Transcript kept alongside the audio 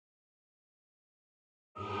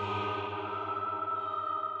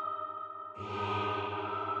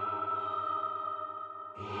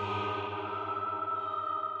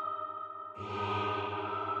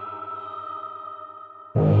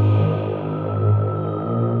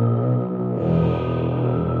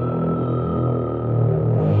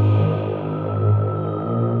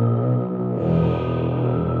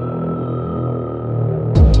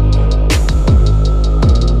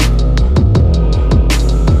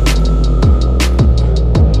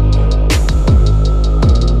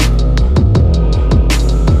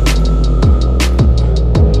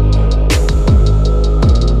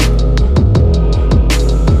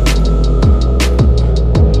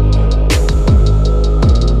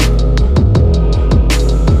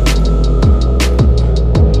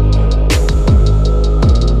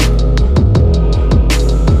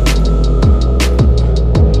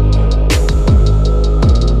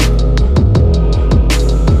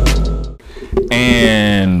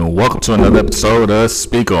And welcome to another episode of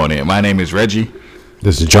Speak On It. My name is Reggie.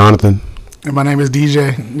 This is Jonathan. And my name is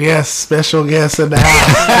DJ. Yes, special guest in the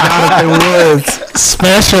house. Jonathan Woods.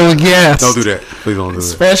 Special guest. Don't do that. Please don't do that.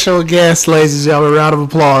 Special guest, ladies and gentlemen. Round of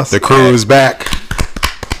applause. The crew is back.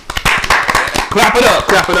 Clap it up,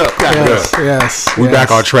 clap it up, clap it up. Yes. We back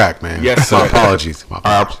on track, man. Yes, My sir. apologies.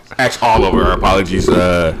 Actually, all over our apologies.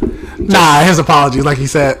 Nah, his apologies. Like he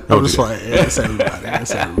said. I'm just do playing. It's everybody.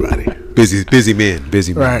 It's everybody. Busy men.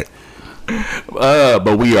 Right.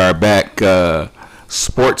 But we are back.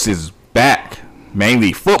 Sports is back.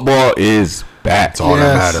 Mainly football is back. That's all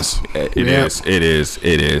that matters. It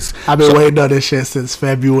is. I've been waiting on this shit since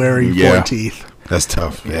February 14th. That's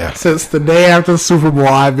tough. Yeah. Since the day after the Super Bowl,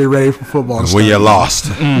 I've been ready for football. When you lost.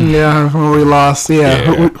 Yeah, when we lost. Yeah.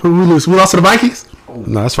 Who we lose? We lost to the Vikings?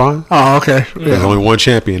 No, that's fine. Oh, okay. There's only one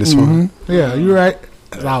champion. It's fine. Yeah, you're right.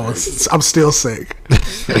 I'm still sick.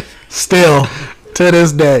 Still, to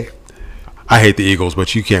this day. I hate the Eagles,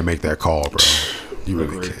 but you can't make that call, bro. You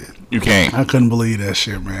really can't. You can't. I couldn't believe that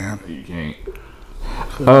shit, man. You can't.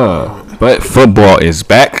 But football is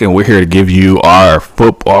back, and we're here to give you our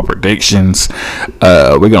football predictions.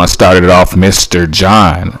 We're gonna start it off, Mr.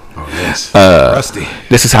 John. Oh yes. Rusty.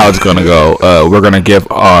 This is how it's gonna go. We're gonna give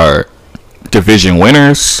our division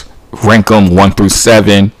winners, rank them 1 through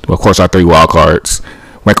 7. Of course, our 3 wild cards.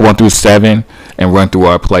 Rank 1 through 7, and run through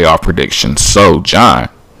our playoff predictions. So, John,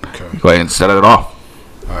 go ahead and set it off.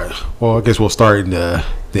 All right. Well, I guess we'll start in the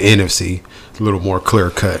NFC. It's a little more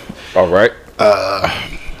clear cut. All right.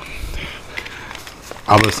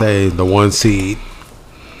 I would say the 1 seed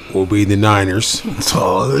will be the Niners.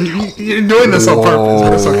 So you're doing this on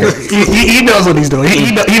purpose. It's okay. He knows what he's doing.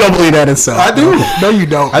 He don't believe that himself. I do. No, you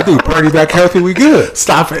don't. I do. Purdy back healthy. We good.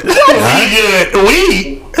 Stop it. We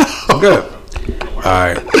good. I'm good. All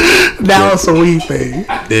right. Now it's a we thing.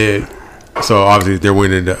 Then, so obviously they're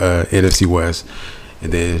winning the NFC West,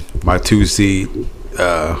 and then my 2 seed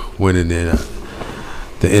winning the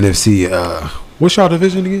NFC. What's y'all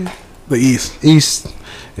division again? The East. East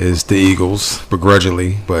is the Eagles,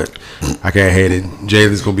 begrudgingly, but I can't hate it.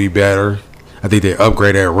 Jalen's gonna be better. I think they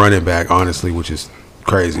upgraded at running back, honestly, which is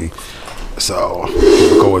crazy. So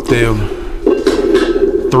we'll go with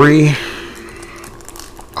them. 3.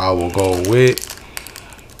 I will go with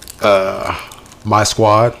my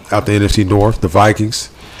squad out the NFC North, the Vikings.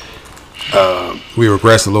 We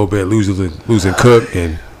regressed a little bit, losing Cook,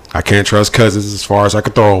 and I can't trust Cousins as far as I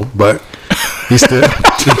can throw him, but he's still.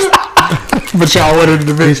 But y'all winning the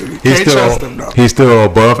division. He's still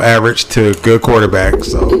above average to good quarterback,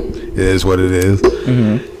 so it is what it is.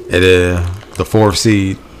 Mm-hmm. And then the 4th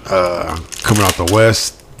seed coming out the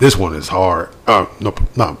West. This one is hard. No,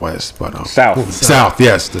 not West, but South. South,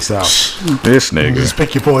 yes, the South. This nigga. Just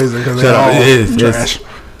pick your poison because they're all trash.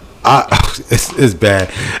 It's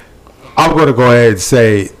bad. I'm going to go ahead and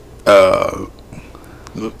say,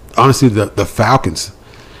 honestly, the Falcons.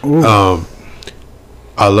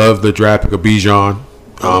 I love the draft pick of Bijan.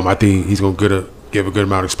 I think he's going to give a good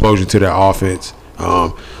amount of explosion to that offense.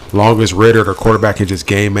 Long as Ritter, the quarterback, can just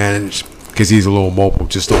game manage because he's a little mobile,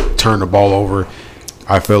 just don't turn the ball over,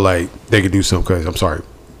 I feel like they could do something. Because I'm sorry,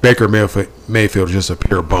 Baker Mayfield is just a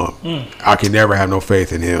pure bump. I can never have no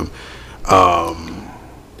faith in him.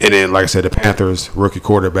 And then, like I said, the Panthers, rookie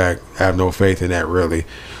quarterback, I have no faith in that really.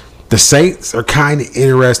 The Saints are kind of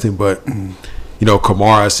interesting, but you know,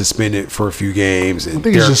 Kamara suspended for a few games. And I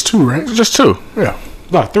think it's just 2, right? It's just 2. Yeah.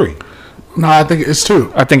 Not 3. No, I think it's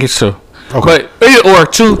 2. I think it's 2. Okay. But or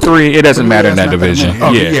 2, 3, it doesn't matter in that division.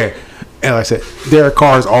 Yeah. And like I said, Derek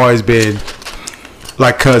Carr's always been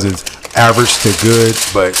like Cousins, average to good,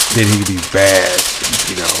 but then he can be bad.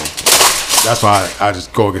 You know, that's why I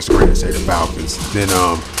just go against the grain and say the Falcons. Then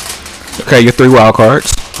okay, your 3 wild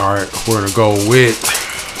cards. All right, we're gonna go with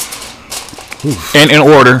And in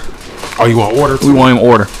order. Oh, you want order? We want in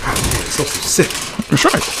order. It's so sick. That's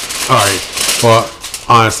right. All right. Well,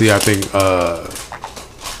 honestly, I think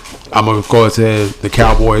I'm gonna go to the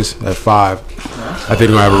Cowboys at 5. I think they're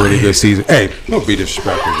gonna have a really good season. Hey, don't be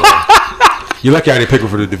disrespectful, bro. You're lucky I didn't pick them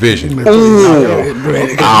for the division. I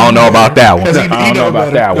don't know about that one. He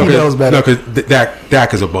knows better. No, because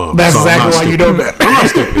Dak is a bum. That's so exactly why you know better. I'm not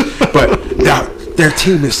stupid. But their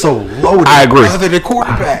team is so loaded. I agree. Other than the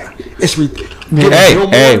quarterback, it's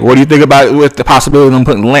Hey, what do you think about with the possibility of them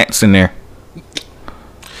putting Lance in there?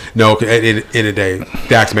 No, at the end of the day,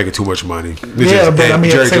 Dak's making too much money. Yeah, but I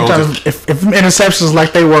mean, at the same time, if interceptions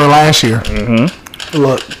like they were last year,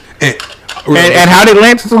 look. And how did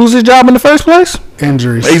Lance lose his job in the first place?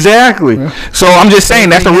 Injuries. Exactly. Yeah. So I'm just saying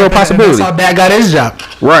that's a real possibility. That's how Dak got his job.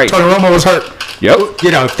 Right. Tony Romo was hurt. Yep.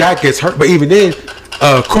 You know, if Dak gets hurt, but even then,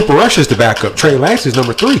 Cooper Rush is the backup. Trey Lance is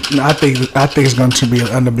number 3. No, I think it's going to be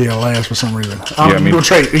under be a Lance for some reason. I mean- They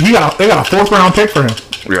got a 4th round pick for him.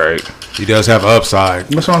 Right. He does have upside.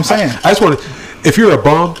 That's what I'm saying. I just want to. If you're a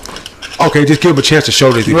bum, okay, just give him a chance to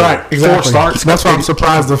show that he Right, can. exactly. 4 starts. That's why I'm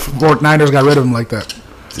surprised the 49ers got rid of him like that.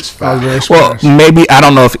 I was very Well, surprised. maybe I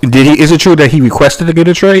don't know if did he. Is it true that he requested to get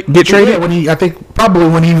Yeah, traded? when I think probably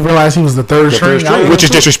when he realized he was the third string, string. Which is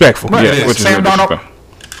disrespectful. Right, Yeah, it is. which is Sam very Darnold.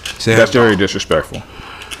 disrespectful. That's very disrespectful.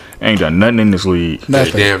 Ain't done nothing in this league.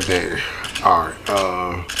 Nothing. Damn thing. All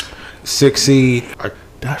right. 6 seed.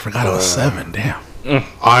 I forgot it was 7. Damn.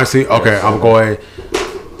 Honestly, okay, I'm going.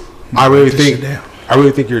 I really Write this think. shit down. I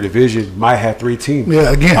really think your division might have 3 teams.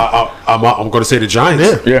 Yeah, again. I'm going to say the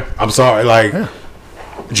Giants. Yeah. Yeah. I'm sorry. Like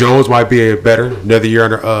Jones might be a better another year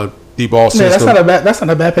under D-ball system. Yeah, that's not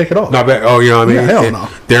a bad pick at all. Not bad. Oh, you know what I mean? Yeah, hell And no.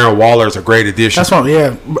 Darren Waller's a great addition. That's what.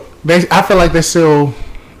 Yeah, I feel like they're still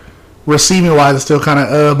receiving wise. It's still kind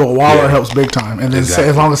of but Waller Yeah. helps big time. And then Exactly.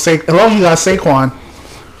 as long as you got Saquon,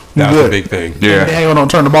 you That's good. a big thing. Yeah. They ain't gonna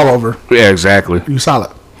turn the ball over. Yeah, exactly. You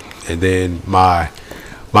solid. And then my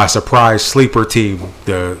surprise sleeper team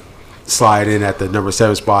to slide in at the number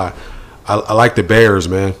 7 spot. I like the Bears,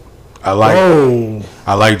 man. I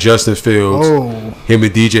like Justin Fields. Oh. Him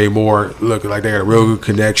and DJ Moore look like they got a real good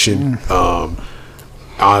connection.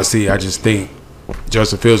 Honestly, I just think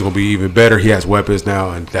Justin Fields is gonna be even better. He has weapons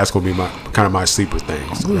now, and that's gonna be my sleeper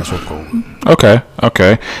thing. So that's what I'm going.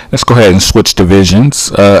 Okay. Let's go ahead and switch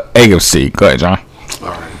divisions. AFC. Go ahead, John. All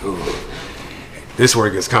right. Ooh. This is where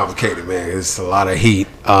it gets complicated, man. It's a lot of heat.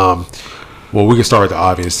 Well, we can start with the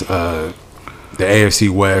obvious. The AFC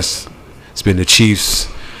West. It's been the Chiefs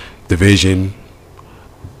division.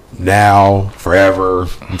 Now, forever,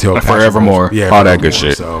 until Patrick Forevermore. Mahomes- All that good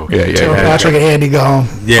forevermore. shit. So, Till Patrick and Andy gone.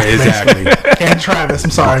 yeah, exactly. And Travis.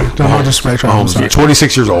 I'm sorry. Don't disrespect Travis. I'm Mahomes, sorry.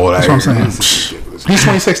 26 years old. That's what I'm saying. He's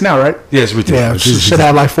 26 now, right? Yeah, it's Yeah, ridiculous. should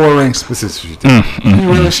have like 4 rings. This is ridiculous. He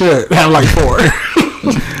really should have like 4.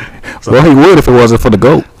 Well, he would if it wasn't for the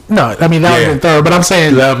GOAT. No, I mean that would Yeah. have been third. But I'm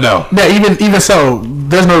saying, Let him know. yeah, even so,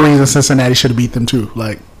 there's no reason Cincinnati should have beat them too.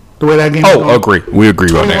 Like the way that game. was Oh, going. agree. We agree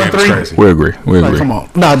on 21-3. that. Crazy. We agree. Like, come on.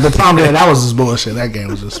 No, the problem that was just bullshit. That game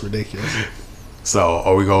was just ridiculous.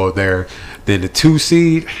 So, we go there. Then the 2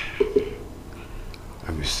 seed.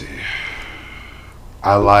 Let me see.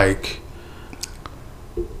 I like.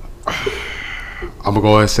 I'm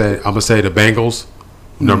gonna say the Bengals,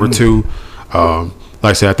 number 2. Like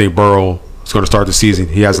I said, I think Burrow is gonna start the season.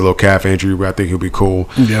 He has a little calf injury, but I think he'll be cool.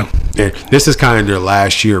 Yeah. And this is kind of their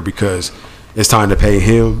last year because it's time to pay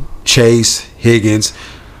him, Chase, Higgins.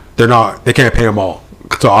 They can't pay them all.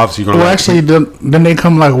 So obviously you're gonna. Well, actually, then they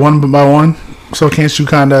come like one by one. So can't you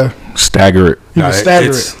kind of Stagger it. you can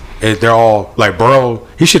stagger it? They're all like Burrow.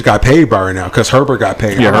 He should have got paid by right now because Herbert got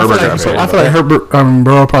paid. Yeah, I feel Herbert like, got paid. I feel like Herbert,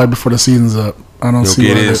 Burrow probably before the season's up. I don't He'll see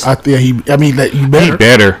get why his. I mean that you He better.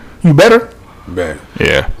 better. You better. Bad.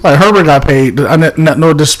 Yeah. Like Herbert got paid.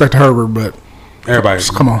 No disrespect to Herbert, but Everybody,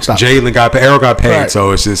 come on, stop. Jalen got paid. Arrow got paid. Right.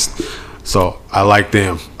 So it's just. So I like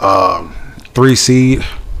them. 3 seed.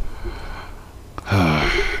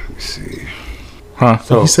 Let me see. Huh?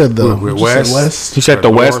 So you said the we're you said West. West. He said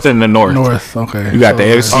the North. West and the North. North. Okay. You got the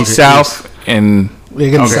AFC okay, South and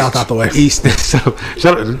We're getting the South out the way. East. So,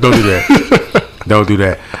 shut up. Don't do that. Don't do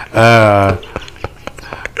that.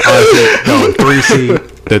 Honestly, no, 3 seed.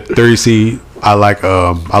 The 3 seed. I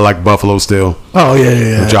like Buffalo still. Oh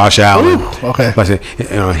yeah. Josh Allen. Ooh, okay. Like I said,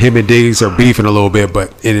 him and Diggs are beefing a little bit,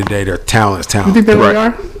 but in the day, their talent is You talent. think they really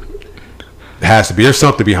Right. are? It has to be. There's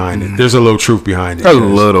something behind it. There's a little truth behind it. a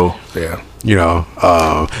little. Yeah. You know,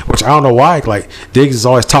 which I don't know why. Like Diggs is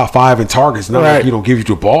always top 5 in targets. Not like Right. he don't give you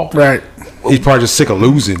the ball. Right. He's probably just sick of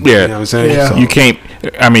losing. Yeah. You know what I'm saying? Yeah. So, You can't.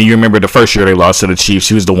 I mean, you remember the first year they lost to the Chiefs.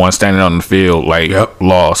 He was the one standing on the field, like Yep.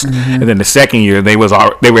 lost. And then the second year they were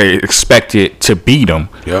expected to beat them,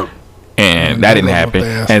 Yep. and that didn't happen.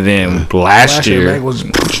 They- And then last year, Back was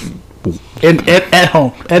at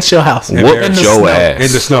home at your house. whooped In the your snow. ass.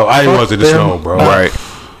 In the snow. I Fuck was in the them. snow, bro. Right.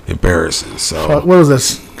 Embarrassing. So What was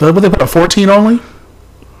this? What they put a 14 only?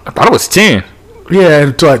 I thought it was 10.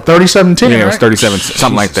 Yeah, to like 37-10. Yeah, it was right? 37,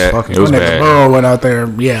 something like that. fucking It was Nigga bad. Burrow went out there.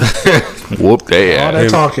 Yeah. Whooped their All ass. that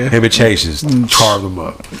talking. him and Chase just carved them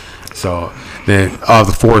up. So then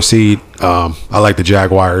the 4 seed, I like the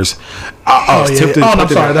Jaguars. I was tempted. Oh, to I'm put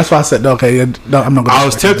them sorry. at- That's why I said okay. No, I'm not. Gonna I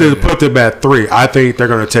was tempted to put them at 3. I think they're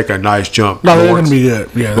going to take a nice jump. No, they're Lawrence- gonna be good.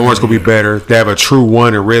 Yeah, Lawrence going to be better. They have a true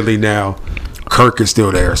one in Ridley now. Kirk is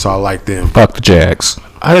still there, so I like them. Fuck the Jags.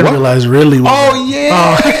 I didn't realize really. Was Oh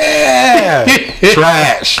yeah,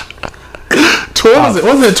 trash. What was it?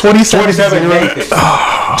 Wasn't it 27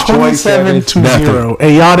 27-0?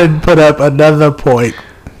 And y'all didn't put up another point.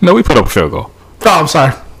 No, we put up a field goal. Oh, I'm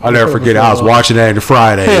sorry. I'll never forget. I was watching that in the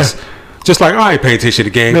Fridays. Yeah. Just like, I ain't paying attention to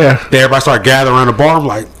the game. Yeah. Then everybody started gathering around the bar. I'm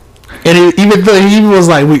like, And even though he was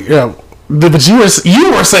like, but you were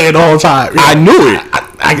saying the whole time. I knew it.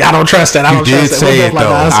 I don't trust that. I don't You did trust that. say it, Like,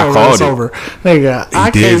 though. nah, it's I over, called it's it. over. Nigga, I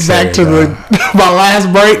did came say back it, to my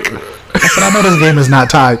last break. I said, I know this game is not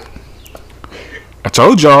tied. I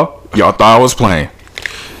told y'all thought I was playing.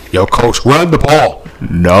 yo, coach, run the ball.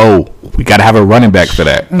 No, we gotta have a running back for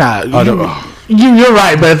that. Nah, you're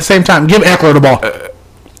right, but at the same time, give Eckler the ball.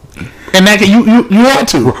 And that you had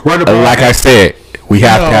to. Run the ball. Like I said, we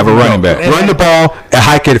have to have a running back. Run the ball and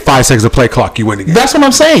hike it at 5 seconds of play clock. You win the game. That's what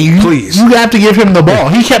I'm saying. Please. You have to give him the ball.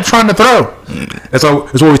 He kept trying to throw. That's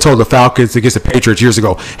what we told the Falcons against the Patriots years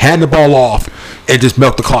ago. Hand the ball off and just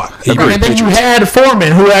milk the clock. And then you had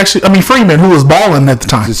Freeman, who was balling at the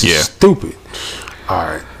time. This is stupid. All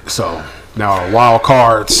right, so now wild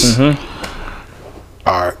cards. All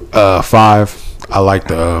right, 5. I like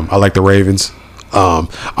the Ravens.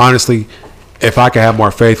 Honestly, if I could have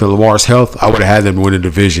more faith in Lamar's health, I would have had them win the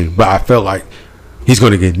division. But I felt like he's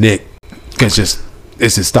going to get nicked because it's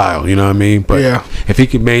his style. You know what I mean? But Yeah. if he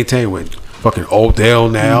can maintain with fucking Odell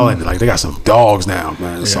now, and like they got some dogs now,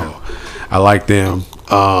 man. Yeah. So I like them.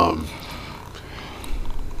 Let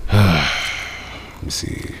me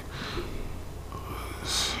see.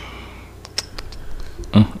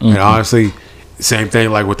 And honestly, same thing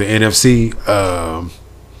like with the NFC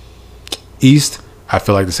East. I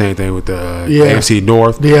feel like the same thing with the AFC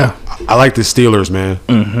North. Yeah. I like the Steelers, man.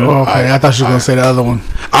 Oh, okay, I thought you were going to say the other one.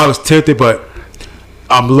 I was tempted, but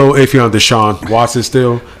I'm a little iffy on Deshaun Watson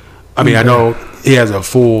still. I mean, I know he has a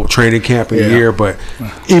full training camp in a year, but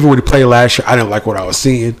even when he played last year, I didn't like what I was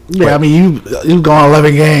seeing. Yeah, But I mean, you've gone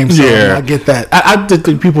 11 games. So Yeah. I get that. I did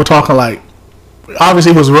think people talking like,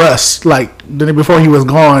 obviously it was Russ. Like, before he was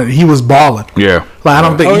gone, he was balling. Yeah. Like, I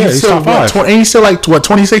don't think Oh, yeah, he's he's still, top five. and he's still like,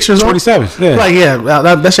 26 years old? 27, yeah. Like,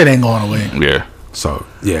 that shit ain't going away. Yeah. So,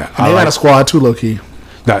 yeah. And they got a squad too, low key.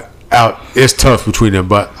 It's tough between them,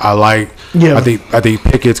 but I like. Yeah. I think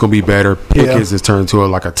Pickett's gonna be better. Pickett has turned into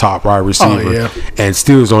like a top wide receiver, yeah. and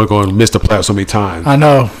Steelers only going to miss the playoffs so many times. I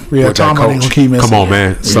know. Yeah, with that Tom ain't coach. gonna keep missing. Come on,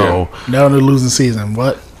 man. So Now in the losing season.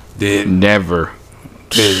 What? then Never.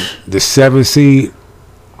 the 7th seed.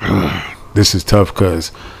 This is tough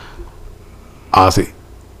because honestly,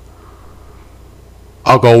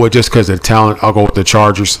 I'll go with just because of the talent. I'll go with the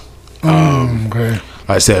Chargers. Okay. Like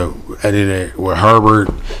I said, and then with Herbert,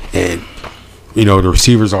 and the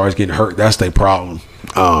receivers always getting hurt. That's their problem.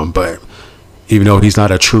 But even though he's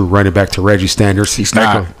not a true running back to Reggie standards, He's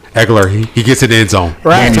not. Eckler, he gets in the end zone.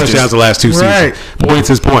 Right. Touchdowns the last 2 Right. seasons. Points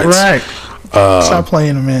is points. Right. Stop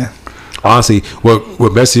playing him, man. Honestly,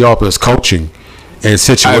 what messes you up is coaching and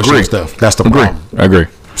situational agree. stuff. That's the Agree. problem. I agree.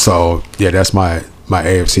 So yeah, that's my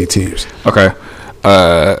AFC teams. Okay.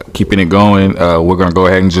 Keeping it going, we're gonna go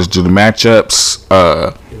ahead and just do the matchups.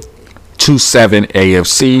 2-7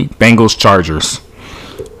 AFC Bengals Chargers.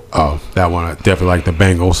 Oh, that one I definitely like the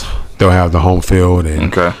Bengals. They'll have the home field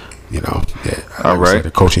and Okay. All right.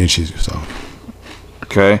 the coaching issues. So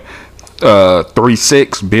Okay.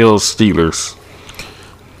 3-6 Bills Steelers.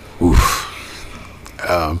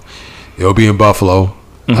 it'll be in Buffalo.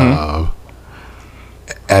 At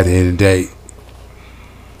the end of the day,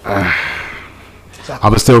 I'm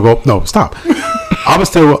gonna still go. No, stop. I'm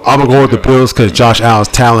gonna go with the Bills because Josh Allen's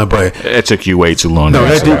talent, but It took you way too long. no,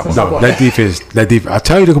 to answer that one. that defense. I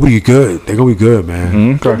tell you, they're gonna be good. They're gonna be good,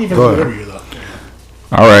 man. Okay. Go ahead.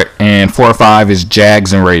 All right, and 4-5 is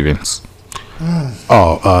Jags and Ravens.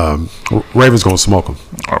 Ravens gonna smoke them.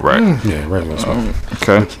 All right. Yeah, Ravens gonna smoke 'em.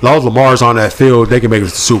 Okay. As long as Lamar's on that field, they can make it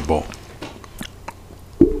to the Super Bowl.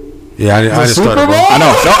 Yeah, I just Super started. Bowl? I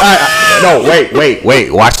know. No,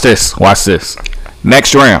 wait. Watch this.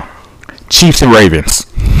 Next round, Chiefs and Ravens.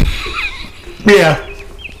 Yeah.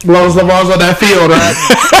 Blows Lamar's on that field, right?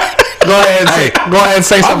 Go ahead and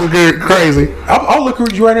say something crazy. I'll look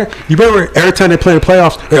at you right now. You remember every time they play the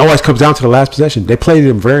playoffs, it always comes down to the last possession. They played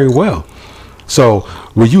them very well. So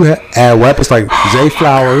when you add weapons like Zay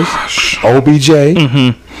Flowers, OBJ,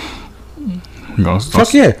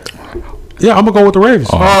 fuck yeah. Yeah, I'm gonna go with the Ravens.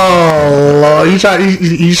 Oh, Lord. You try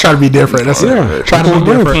to be different. That's it. Try to be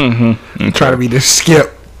different. Try to be this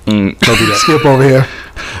Skip. Don't do that. Skip over here.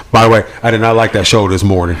 By the way, I did not like that show this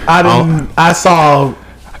morning. I saw.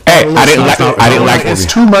 Hey, I didn't like It's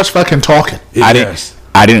too much fucking talking. I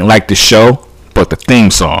didn't like the show, but the theme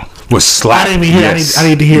song was I slap. didn't even hear. Yes. I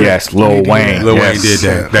need to hear. Yes, it. Lil Wayne. Lil Wayne Yes. did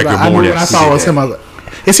that. That I good knew morning. when I saw it was him. I was like,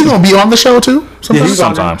 Is he gonna be on the show too? Yeah, he's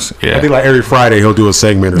on Sometimes, there. yeah. I think like every Friday he'll do a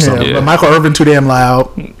segment or something. Yeah, but Michael Irvin too damn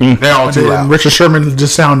loud. They're all too And loud. Richard Sherman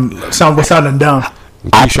just sounding dumb.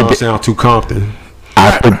 Keyshawn sound too Compton.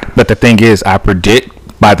 But the thing is, I predict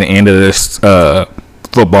by the end of this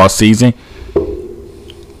football season,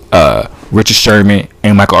 Richard Sherman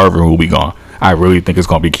and Michael Irvin will be gone. I really think it's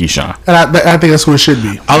going to be Keyshawn. And I think that's what it should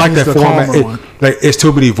be. I like He's that the format. calmer one. It's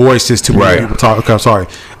too many voices, too many Right. people talk. Okay, I'm sorry.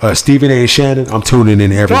 Stephen A. and Shannon, I'm tuning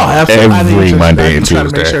in every Oh, night. absolutely. I think Every it's just- Monday I and just try to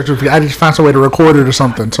make Tuesday. sure I just find some way to record it or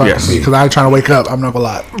something. So Yes. because I ain't trying to wake up. I'm not gonna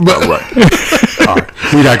lie. But Right. All right.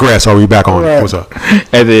 We digress. Are we back on? Right. What's up?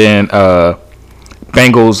 And then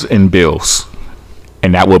Bengals and Bills.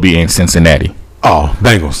 And that will be in Cincinnati. Oh,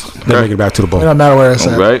 Bengals. They're making it back to the it bowl. don't matter where it's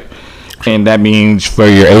at. Right? And that means for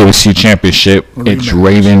your AFC championship, it's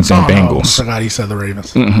Ravens and Oh, no, I Bengals. forgot he said the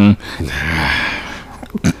Ravens.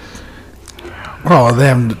 Oh,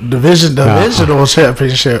 them divisional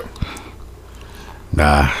championship.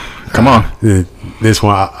 Nah. Come on. This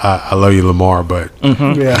one, I love you, Lamar, but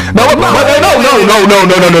Yeah. No.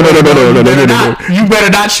 You better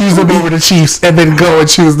not choose them over the Chiefs and then go and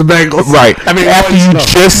choose the Bengals. Right. I mean, after you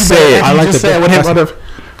just said, I like just the said with him on the-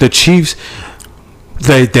 the Chiefs.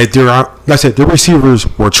 Like I said, their receivers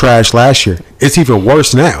were trash last year. It's even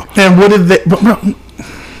worse now. And what did they?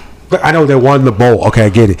 But I know they won the bowl. Okay, I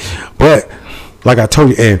get it. But like I told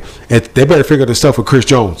you, and they better figure this stuff with Chris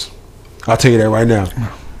Jones. I'll tell you that right now.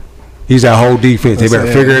 He's that whole defense. They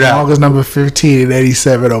better figure it out. August number 15 and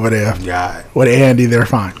 87 over there. Yeah. With Andy, they're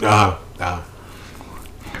fine. all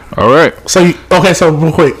right. So so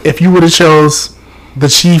real quick, if you would have chose the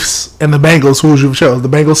Chiefs and the Bengals, who would you have chose? The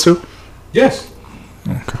Bengals too? Yes.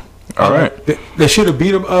 All right. They should have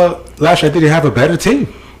beat them last year. I think they have a better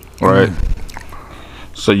team. All right.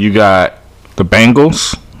 So you got the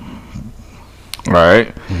Bengals. All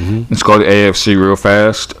right. Let's go to AFC real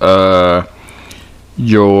fast.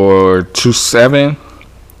 Your 2-7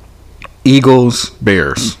 Eagles,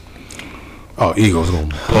 Bears. Oh, Eagles going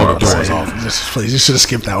to blow the doors off. Please, you should have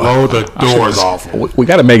skipped that one. Blow the doors off. We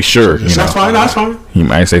got to make sure. You know, That's fine. That's fine. he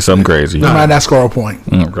might say something crazy. You might not score a point.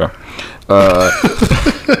 Okay.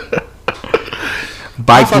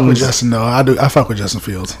 I fuck with Vikings. Justin though. I do. I fuck with Justin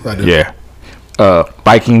Fields. I do. Yeah.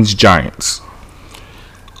 Vikings, Giants.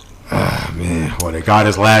 Man, well, they got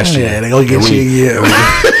us last year. Yeah, they gonna get you again.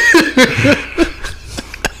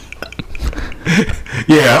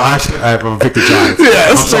 Yeah, I picked the Giants. Yeah,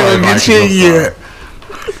 I'm so sorry, gonna get Vikings, you I'm sorry. again.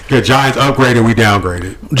 The Giants upgraded, we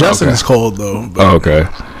downgraded. Justin Okay. is cold though. But Oh, okay.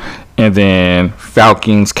 And then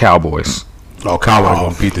Falcons, Cowboys. Oh, Cowboys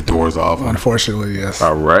gonna beat the doors off. unfortunately, yes.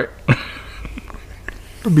 All right.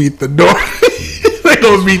 Beat the door. They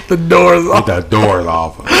gonna beat the doors Beat off. the doors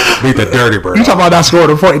off. Beat the dirty bird. You talking about not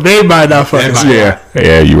scoring a point? They might not fucking. They score. might. Yeah.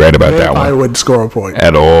 Yeah, you're right about They that probably one. wouldn't score a point.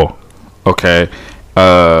 At all. Okay.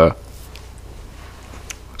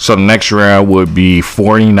 So the next round would be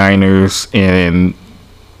 49ers and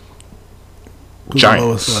Who's the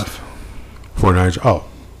lowest Giants. left? 49ers. Oh,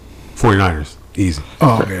 49ers. Easy.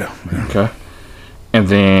 Oh yeah. Okay. And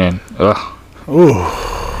then I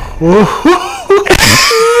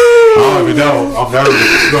don't even know. I'm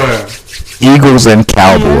nervous. Go ahead. Eagles and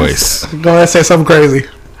Cowboys. Go ahead and say something crazy.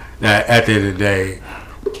 Now, at the end of the day,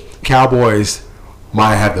 Cowboys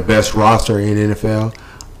might have the best roster in NFL,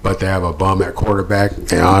 but they have a bum at quarterback.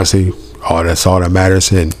 And honestly, that's all that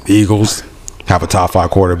matters. And the Eagles have a top 5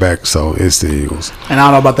 quarterback, so it's the Eagles. And I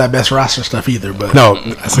don't know about that best roster stuff either, but No,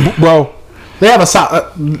 well, they have a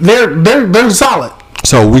solid. They're solid.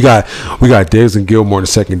 so we got Diggs and Gilmore in the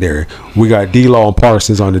secondary. We got D-Law and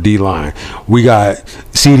Parsons on the D line. We got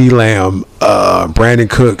CeeDee Lamb, Brandon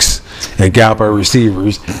Cooks, and Gallup are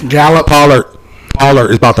receivers. Gallup,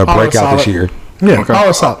 Pollard is about to break out this solid. year. yeah,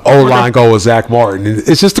 all solid. O line go with Zach Martin.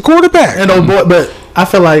 It's just the quarterback. And old boy, but I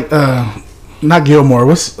feel like not Gilmore.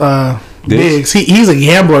 What's Diggs? He's a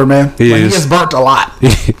gambler, man. He He is. gets burnt a lot.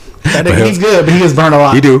 That nigga, Well, he's good, but he gets burnt a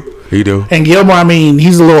lot. He do. And Gilmore, I mean,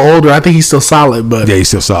 he's a little older. I think he's still solid, but Yeah, he's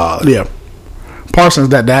still solid. yeah. Parsons,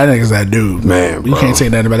 that nigga's that dude. Man, you bro. can't say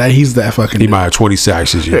nothing about that. He's that fucking. He dude. might have 20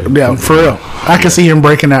 sacks this year. Yeah, for real. I can see him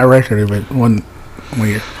breaking that record if it one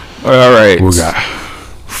year. All right. We got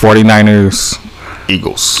 49ers,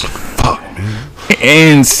 Eagles.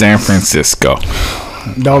 In San Francisco.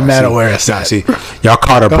 Don't matter where it's at. see, y'all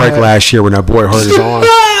caught a break ahead. last year when that boy hurt his arm.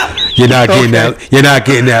 You're not getting Okay. that. You're not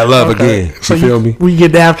getting that love again. So You feel me? We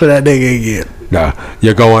get after that nigga again, Nah,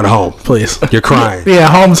 you're going home. please. You're crying. Yeah,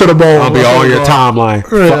 home to the bowl. I'll be on your timeline.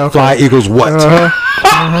 Yeah, okay. Fly Eagles, what,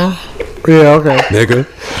 Yeah, okay.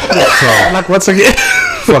 nigga? Like once again,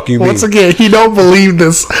 Fuck you mean? Once again, he don't believe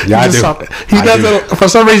this. Yeah, I He do. He I doesn't. do. For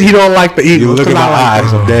some reason, he don't like the Eagles. You look at 'cause my I like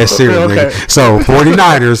eyes. them. I'm dead serious, Okay. nigga. So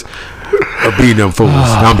 49ers are beating them fools.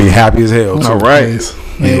 I'm be happy as hell. Too. All right. Please.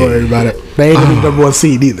 Ain't worried about it. They ain't gonna be number one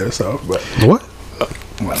seed either. So, but What?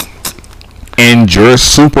 And your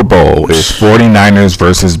Super Bowl is 49ers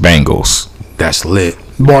versus Bengals. That's lit.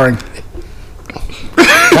 boring.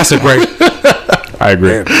 That's a great. I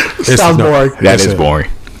agree. Sounds boring. That It's is a- boring.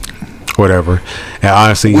 Whatever. And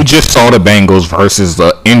honestly, We just saw the Bengals versus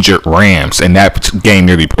the injured Rams, and that game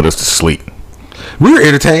nearly put us to sleep. we were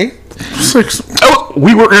entertained. 6. Oh,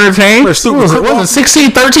 we were entertained. Was it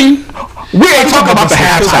 16, 13? We ain't talking about the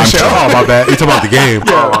halftime show. Oh, my bad. You talking about the game?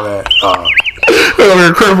 Oh, my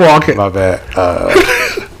bad. Crib walking. My bad.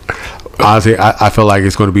 Honestly, I feel like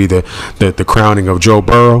it's going to be the crowning of Joe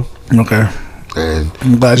Burrow. Okay. And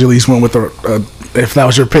I'm glad you at least went with the. If that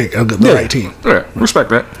was your pick, the right team. Yeah, respect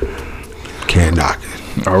that. can't knock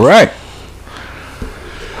it. All right.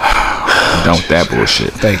 Don't that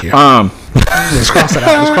bullshit. Thank you. Just cross it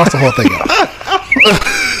out. Just cross the whole thing out.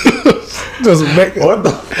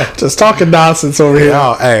 Just talking nonsense over here.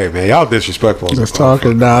 Y'all, hey man, y'all disrespectful. Just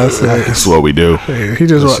talking nonsense. That's what we do. He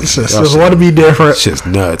just want to be different. It's just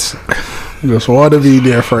nuts. Just want to be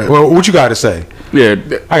different. Well, what you got to say? Yeah,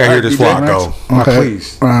 I gotta hear this before I go. Okay.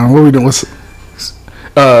 Please. What we doing? What's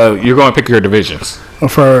you're going to pick your divisions.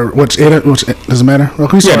 for which doesn't matter? Well,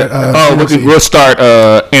 who started? NFC? We'll start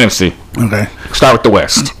NFC. Okay. Start with the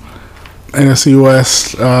West. NFC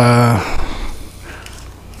West.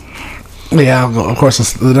 Yeah, I'll go. Of course,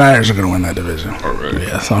 the Niners are going to win that division.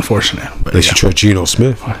 Yeah, it's unfortunate. But They yeah. should trust Geno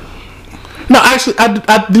Smith. No, actually,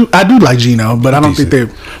 I do like Geno, but I don't think they.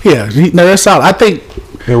 Yeah, they're solid. I think.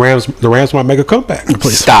 The Rams might make a comeback.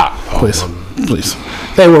 Please Stop. please.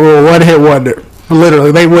 They were one hit wonder.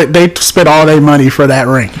 Literally, they spent all their money for that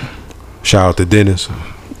ring. Shout out to Dennis.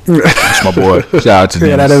 That's my boy. Shout out to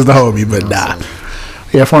Yeah, that Dennis. is the homie, but nah.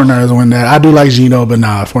 Yeah, 49ers win that. I do like Geno, but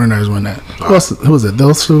nah, 49ers win that. Who was it?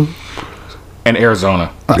 Those two? And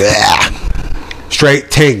Arizona.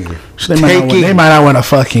 Straight ting. They might not win a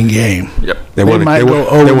fucking game. Yep. They won might go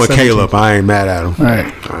 0-17. Caleb. I ain't mad at him. All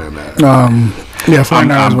right. I ain't mad. Yeah,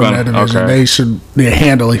 49ers I'm win gonna- that division. okay. They should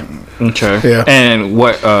handily. Okay. Yeah. And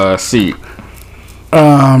what seed?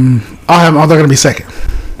 They're going to be second.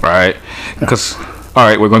 Right. Because all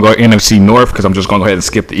right, we're gonna go NFC North because I'm just gonna go ahead and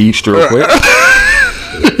skip the East real quick.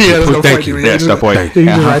 Yeah, there's no Thank point you. in That's it. the point. You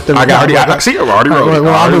just write them I got down. already. See, I already wrote it.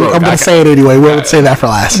 Well, I'm going to say it anyway. We'll say that for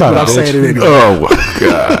last. But I'm saying it anyway. Oh my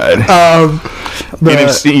god. The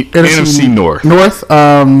NFC North. North.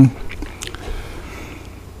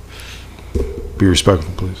 Be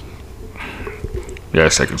respectful, please. Yeah,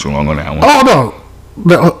 it's taking too long on that one. Oh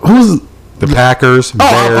no, who's? The Packers,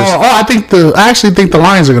 Bears. I actually think the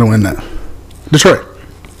Lions are going to win that. Detroit.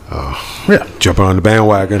 Yeah. Jumping on the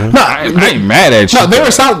bandwagon, huh? No, I ain't mad at you. no, they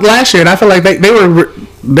were solid last year, and I feel like they were.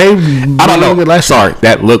 I don't know. Good last year. Sorry,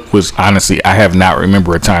 that look was honestly. I have not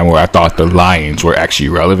remember a time where I thought the Lions were actually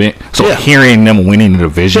relevant. So Yeah. hearing them winning the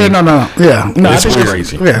division, Yeah, no. Yeah, no. It's I think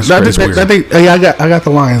crazy. Yeah, It's I crazy. think. Yeah, I got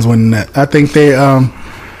the Lions winning that. I think they.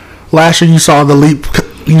 Last year you saw the leap.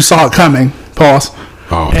 You saw it coming. Pause.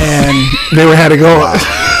 Oh. And they had to go.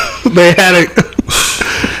 They had it.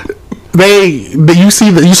 You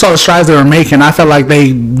saw the strides they were making. I felt like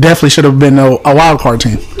they definitely should have been a wild card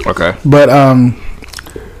team. okay. But I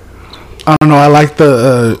don't know. I like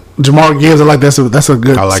the Jamar Gibbs. I like that's a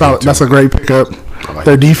good. I like solid, him too. that's a great pickup. like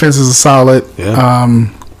Their defense is solid. Yeah.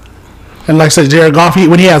 And like I said, Jared Goff,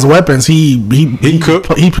 when he has weapons, he cook.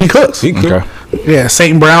 He cooks. He could. Okay. Yeah,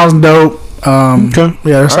 St. Brown's dope. Okay.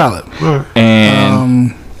 Yeah, they're solid.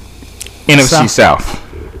 And NFC South.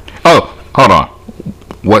 Oh, hold on.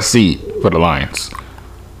 What seed for the Lions?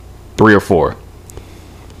 3 or 4?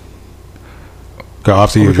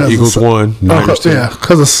 Obviously, the Because Eagles of- won. Niners two. Yeah,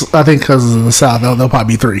 because of the South, they'll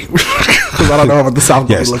probably be 3. Because I don't know what the South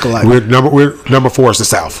Yes. look like. We're number 4 is the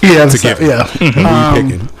South. Yeah, to the give South, yeah. Who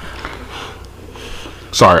we picking?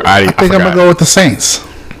 Sorry, I I think I'm gonna go with the Saints.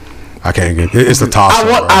 I can't get. It's the toss.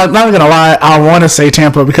 I'm not gonna lie. I want to say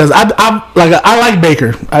Tampa because I like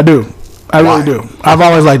Baker. I do. I really Why? do. I've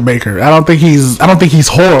always liked Baker. I don't think he's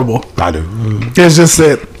horrible. I do. It's just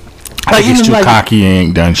that I think he's even too like- cocky and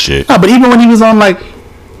ain't done shit. No, but even when he was on like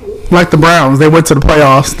the Browns, they went to the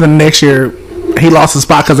playoffs. Then next year, he lost his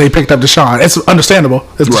spot because they picked up Deshaun. It's understandable.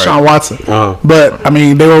 It's Right. Deshaun Watson. Uh-huh. But I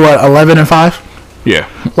mean, they were 11-5. Yeah.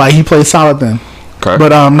 Like he played solid then. Okay. But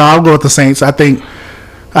no, I'll go with the Saints. I think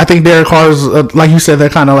Derek Carr's like you said, they're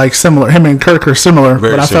kind of like similar. Him and Kirk are similar,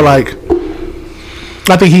 Very but I similar. feel like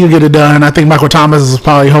I think he can get it done. I think Michael Thomas is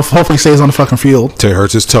probably hopefully stays on the fucking field. Till it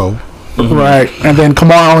hurts his toe. Right, and then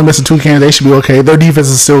Kamar only missing 2 games. They should be okay. Their defense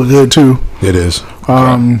is still good too. It is.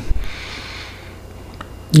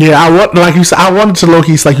 Yeah, I wanted to low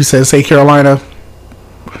key, like you said, say Carolina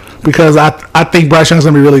because I think Bryce Young's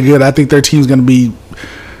gonna be really good. I think their team's gonna be.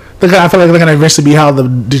 I feel like they're gonna eventually be how the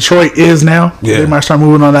Detroit is now. Yeah. They might start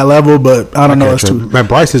moving on that level, but I don't know. It's too. Man,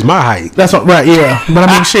 Bryce is my height. That's what, right? Yeah, but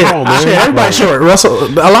I mean, shit, Come on, man. everybody's short. Russell,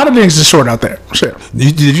 a lot of niggas is short out there. Shit,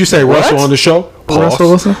 Did you say Russell on the show? Russell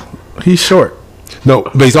Wilson, he's short. No,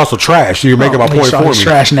 but he's also trash. You're making my point for me. He's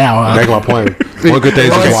trash now. Huh? Making my point. One good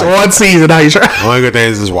thing is his wife. One season, now you trash. Only good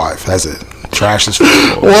thing is his wife. That's it. Trash is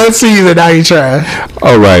football. One season, now you trash.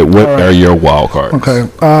 All right, what are your wild cards? Okay.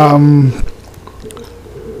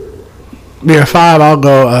 Yeah, 5. I'll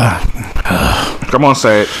go. Come on,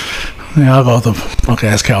 say it. Yeah, I'll go with the punk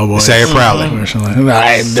ass Cowboys. Say it proudly. No,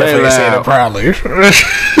 I ain't definitely it saying out. it proudly.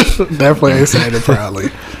 Definitely ain't saying it proudly.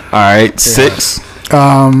 All right, 6.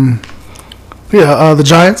 Yeah, the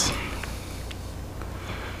Giants.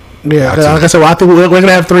 Yeah, Gotcha. like I said, I think we're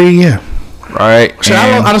gonna have 3 again. All right. Shit, I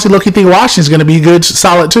and- honestly look. You think Washington's gonna be good,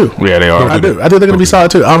 solid too? Yeah, they are. I do. I think they're gonna be solid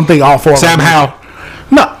too. I don't think all 4. Sam Howell.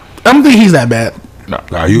 No, I don't think he's that bad.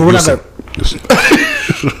 Nah, you We're not listen.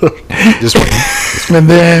 Just wait. And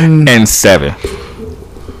then, And 7.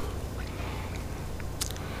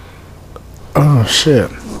 oh shit.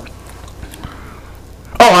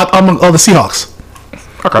 The Seahawks.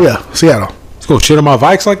 Okay. Yeah, Seattle. Let's go shit on my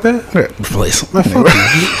Vikes like that? Yeah, please.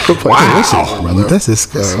 Wow. That's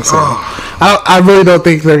disgusting. I really don't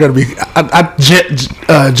think they're gonna be.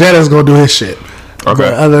 Jetta's gonna do his shit. Okay.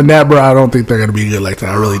 But other than that, bro, I don't think they're gonna be good like that.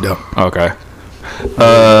 I really don't. Okay.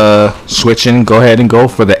 Switching. Go ahead and go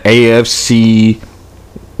for the AFC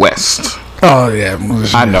West. Oh yeah,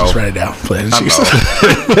 I know. Just write it down, please. I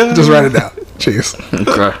know. Just write it down. Jeez.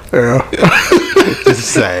 Okay. Yeah. Just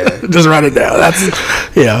sad. Just write it down.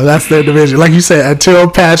 That's their division. Like you said, until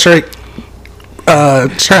Patrick,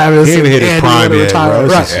 Travis, He ain't and hit his Andy prime yet, retire,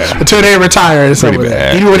 bro. right? Yeah. Until they retire, it's Pretty over bad.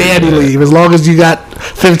 there. Even when Andy Pretty bad. leave, as long as you got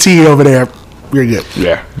 15 over there, you're good.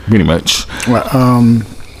 Yeah, pretty much. Right,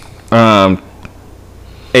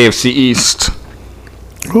 AFC East.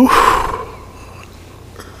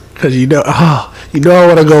 Because I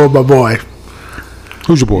want to go with my boy.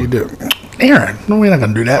 Who's your boy? You do, Aaron. No, we're not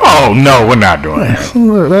gonna do that. Oh no, we're not doing that.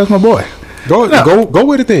 That's my boy. Go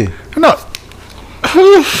with it then. No,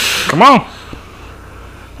 Come on.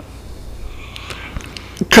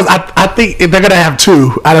 because I think if they're gonna have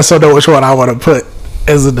 2, I just don't know which one I want to put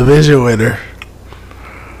as a division winner.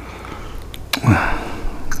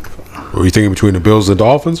 Were you thinking between the Bills and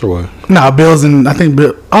Dolphins or what? Nah, Bills and I think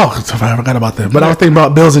I forgot about that. But I was thinking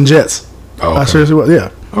about Bills and Jets. Oh, I okay. seriously was. Yeah,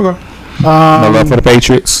 Okay. No love for the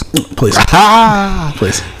Patriots. please, Ah.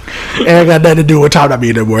 please. It ain't got nothing to do with Tom not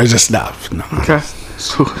being there more. It's just no. Okay.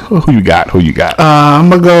 So, who you got? Who you got? I'm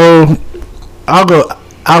gonna go.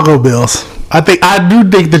 I'll go Bills. I do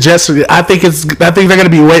think the Jets. I think they're gonna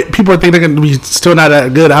be. People think they're gonna be still not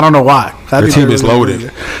that good. I don't know why. Their think team they're is really loaded.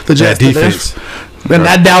 good. The Jets That defense. And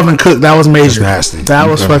that Dalvin Cook, that was major. That's nasty. That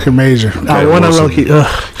was fucking major. I want to Wilson. low key.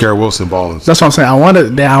 Garrett Wilson balling. That's what I'm saying.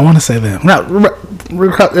 I want to say them. No,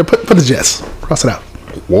 put the Jets. Cross it out.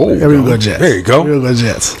 Whoa. Yeah, we'll go Jets. There you go. We'll go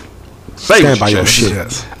Jets. Stand by your shit.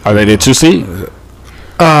 Jets. Are they the 2 seed?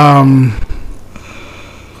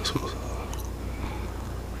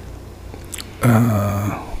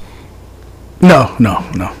 No.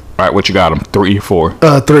 All right, what you got them? 3 or 4?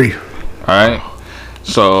 3. All right.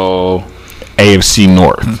 So AFC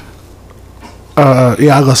North.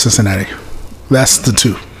 Yeah, I'll go Cincinnati. That's the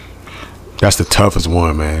 2. That's the toughest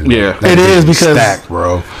one, man. Yeah. That It is division's because- stacked,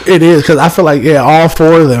 bro. It is because I feel like all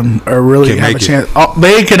 4 of them are really Can have a make it. chance.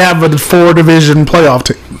 They could have a 4 division playoff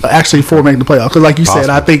team. Actually, 4 make the playoff because, like you said,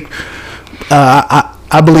 I think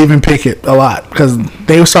I believe in Pickett a lot because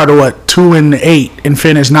they started 2-8 and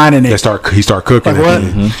finished 9-8. He start cooking. Like what? at the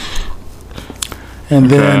end. And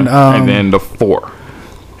then and then the 4.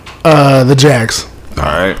 the Jags. All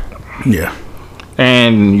right. Yeah.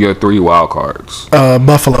 And your 3 wild cards.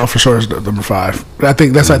 Buffalo for sure is the number 5. I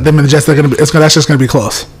think that's like them and the Jets. That's just gonna be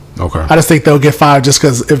close. Okay. I just think they'll get 5 just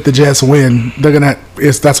because if the Jets win, they're gonna.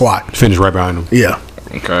 That's why. Finish right behind him. Yeah.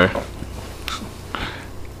 Okay.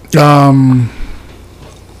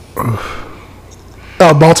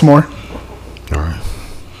 Baltimore. All right.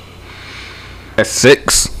 At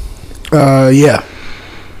 6. Yeah.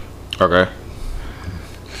 Okay.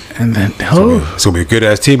 And then It's gonna be a good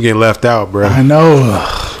ass team getting left out, bro. I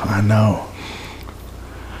know.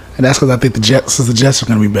 And that's because I think the Jets are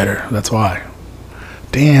gonna be better. That's why.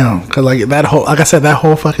 Damn, because like I said, that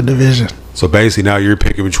whole fucking division. So basically, now you're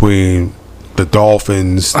picking between the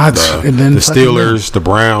Dolphins, and then the Steelers, the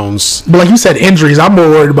Browns. But like you said, injuries. I'm more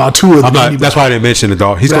worried about two of them. That's why I didn't mention the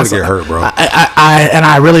Dolphins. He's going to get hurt, bro.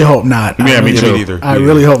 I really hope not. Yeah, me too. Neither. I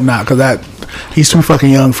really hope not, because he's too fucking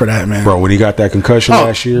young for that, man. Bro, when he got that concussion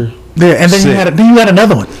last year. Yeah, and then you had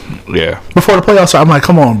another one. Yeah. Before the playoffs started, I'm like,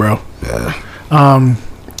 come on, bro. Yeah.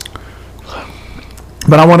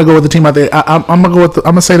 But I want to go with the team out there. I'm gonna go with. I'm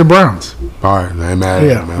gonna say the Browns. All right, I ain't mad at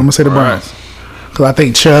Yeah, him, man. I'm gonna say the Browns because I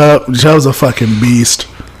think Chubb's a fucking beast.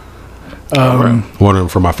 One of them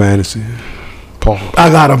for my fantasy. Paul. I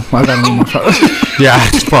got him in my phone. Yeah,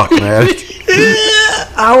 fuck, man.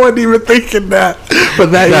 I wasn't even thinking that,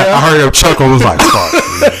 but I heard him chuckle. I was like, fuck.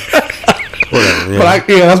 Whatever. Yeah. But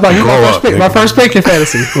that's my first pick. My first pick in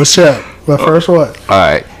fantasy was Chubb. My first one. All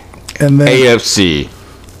right. And then AFC.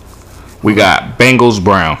 We got Bengals,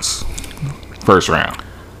 Browns. First round.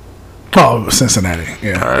 Oh, Cincinnati.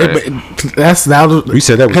 Yeah. Right. You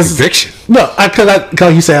said that with conviction. No, because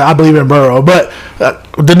like you said, I believe in Burrow. But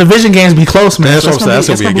the division games be close, man. That's what I'm saying. That's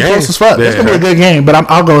gonna be a game. Close as fuck. It's gonna be a good game. But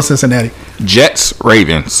I'll go with Cincinnati. Jets,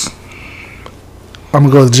 Ravens. I'm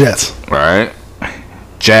gonna go with the Jets. All right.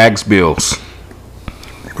 Jags, Bills.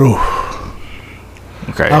 Ooh.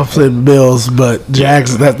 Okay. I'll say Bills, but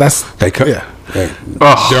Jags. That's They cut. Yeah. They're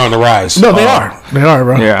on the rise. No, they are. They are,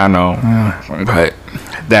 bro. Yeah, I know. But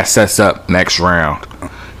that sets up next round.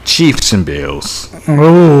 Chiefs and Bills.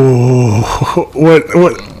 Ooh. What?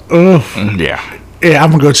 Ooh. Yeah. Yeah,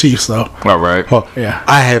 I'm gonna go Chiefs though. All right. Yeah.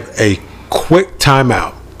 I have a quick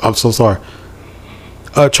timeout. I'm so sorry.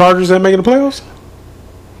 Chargers ain't making the playoffs?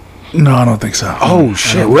 No, I don't think so. Oh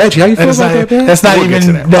shit, Reggie, how you feel about that? That's not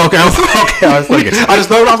even. No, Okay, I was thinking. I just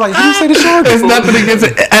know. I was like, did you say the Chargers? It's nothing against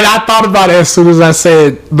it. And I thought about it as soon as I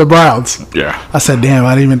said the Browns. Yeah. I said, damn,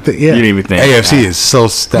 I didn't even think. Yeah. You didn't even think. AFC is so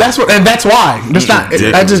stacked. That's why. It's not.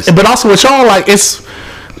 ridiculous. But also with y'all, like it's.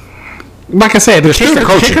 Like I said, the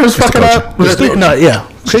kicker's fucking up. No, yeah,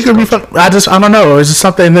 kicker be fucking. I don't know. It's just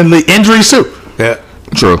something. And then the injuries too. Yeah.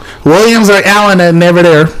 True. Williams or Allen are never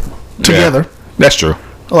there together. Yeah, that's true.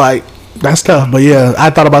 Like that's tough. But yeah, I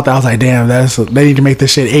thought about that. I was like, damn, they need to make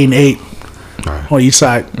this shit 8-8 on each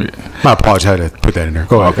side. My apologies, I had to put that in there.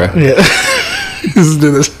 Go ahead. Okay. Yeah. Let's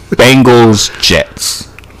do this. Bengals, Jets.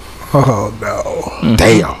 Oh no.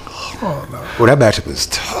 Damn. Oh no. Well, that matchup is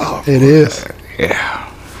tough. It is. Yeah.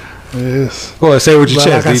 It is. Well, say what you But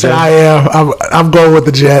chest, like I DJ. said, I am. I'm going with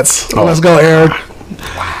the Jets. Let's go, Aaron.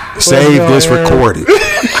 Save this Aaron. recorded.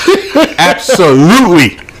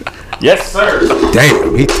 Absolutely. Yes, sir.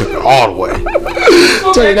 Damn, he took it all the way.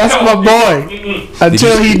 Tell you, that's my boy.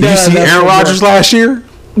 Until he Did you does. see that's Aaron my boy. Rodgers last year?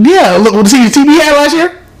 Yeah. Look, what the team he had last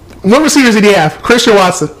year? What receivers did he have? Christian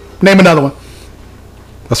Watson. Name another one.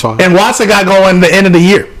 That's fine. And Watson got going the end of the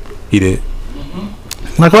year. He did.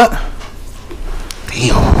 Like what?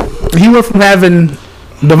 Damn. He went from having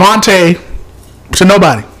Devontae to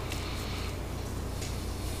nobody.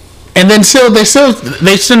 And then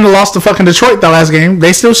they shouldn't have lost to fucking Detroit that last game.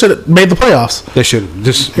 They still should have made the playoffs. They should have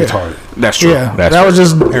just retarded. That's true. Yeah, That's that true. was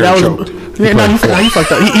just Aaron that choked. was. Yeah, no, he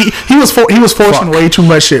fucked up. He was forcing way too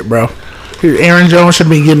much shit, bro. Aaron Jones should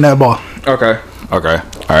have been getting that ball. Okay. Okay.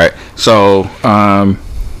 All right. So,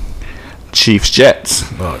 Chiefs, Jets.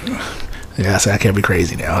 Yeah, I say I can't be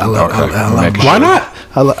crazy now. I love. Okay. I love Why not?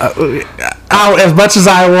 as much as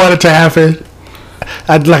I want it to happen,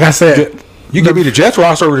 like I said, You give me the Jets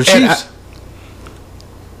roster over the And Chiefs.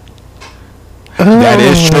 That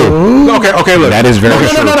is true. Okay, look. That is very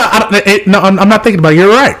true. No, I'm not thinking about it. You're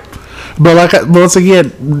right. But once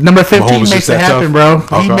again, number 15 Mahomes makes just it that happen, tough.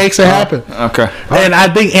 bro. He Okay. makes it happen. Okay. And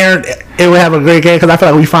I think Aaron, it would have a great game because I feel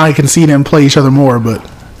like we finally can see them play each other more. But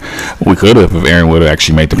We could have if Aaron would have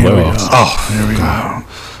actually made the playoffs. here we go.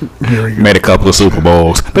 Here we go. Made a couple of Super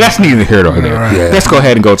Bowls. But that's neither here nor there. Right. Yeah. Let's go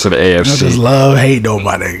ahead and go to the I just AFC. love hate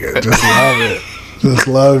nobody. Just love it. Just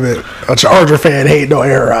love it. A Charger fan hate no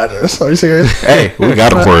Aaron Rodgers. Are you serious? Hey, we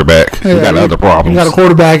got a quarterback. We got other You problems. got a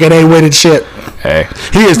quarterback and ain't winning shit. Hey.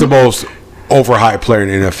 He is the most overhyped player in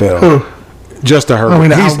the NFL. Who? Justin Herbert. I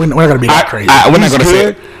mean, He's- we're not gonna be that crazy. We're not He's going to say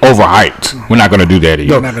good. overhyped. We're not going to do that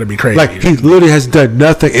either. we're not gonna be crazy. like he literally has done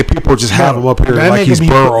nothing, and people just have him up here That like nigga he's be-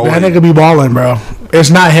 Burrow. That nigga be balling, bro.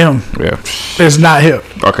 It's not him. Yeah. It's not him.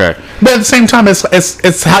 Okay. But at the same time,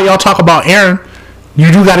 it's how y'all talk about Aaron.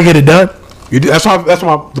 You do got to get it done. That's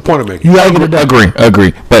the point I'm making. You got to get it done.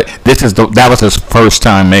 Agree. But that was his first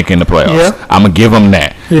time making the playoffs. Yeah. I'm gonna give him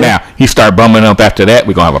that. Yeah. Now he start bumming up after that,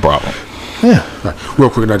 we're gonna have a problem. Yeah. Right. Real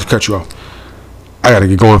quick, not to cut you off. I gotta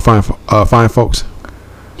get going. Fine folks.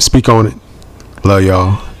 Speak on it. Love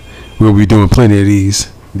y'all. We'll be doing plenty of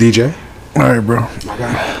these. DJ, All right, bro. my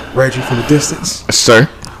guy, Reggie from the distance. Sir.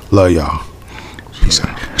 Love y'all. Peace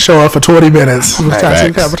out. Show up for 20 minutes.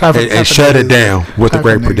 And shut it down with the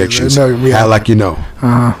great predictions. Act like you know.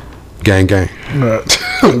 Gang, gang.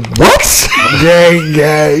 What? Gang.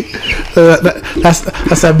 That's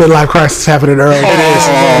that midlife crisis happening early. It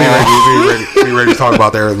is. Be ready to talk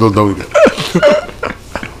about that. Little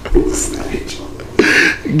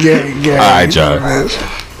Gang. All right, John.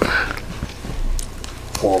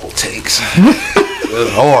 horrible takes. It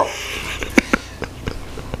was horrible.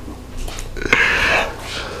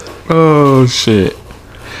 Oh shit!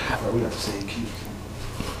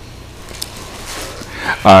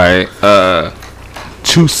 All right,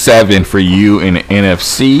 2-7 for you in the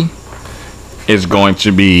NFC is going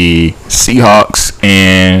to be Seahawks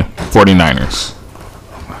and 49ers.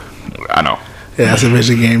 I know. Yeah, that's a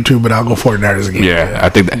vision game too, but I'll go 49ers again. Yeah, I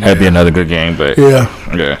think that'd be another good game, but yeah.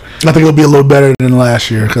 I think it'll be a little better than last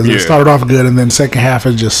year because Yeah. it started off good and then second half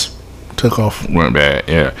it just took off. went bad.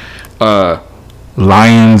 Yeah,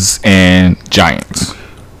 Lions and Giants.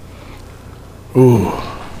 Ooh,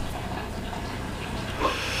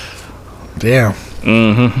 damn.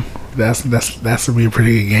 Mm-hmm. That's gonna be a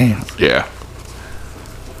pretty good game. Yeah.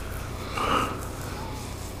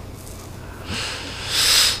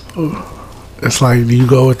 It's like, do you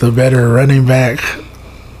go with the better running back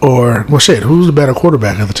or who's the better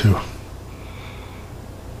quarterback of the two?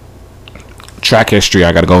 Track history,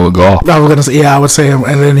 I gotta go with Goff. I was gonna say, I would say him,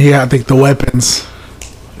 and then I think the weapons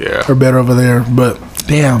Yeah. are better over there. But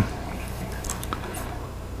damn,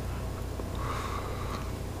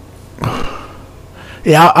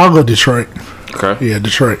 yeah, I'll go Detroit. Okay. Yeah,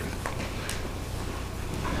 Detroit.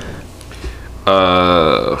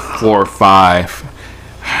 4 or 5.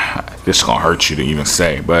 This is gonna hurt you to even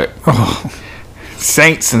say, but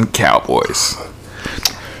Saints and Cowboys.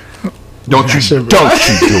 Don't you do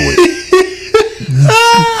it.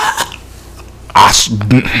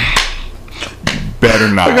 Better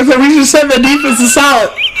Like I not. said, we just said the defense is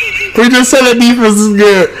solid. We just said the defense is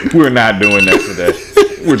good. We're not doing that today.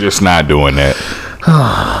 We're just not doing that.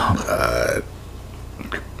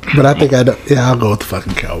 But I think I'll go with the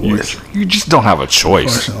fucking Cowboys. You just don't have a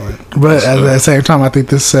choice. But at the same time, I think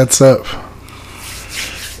this sets up.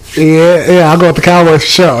 Yeah, I'll go with the Cowboys for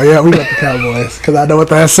sure. Yeah, we got the Cowboys because I know what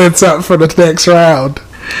that sets up for the next round.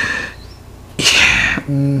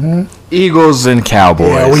 Eagles and Cowboys.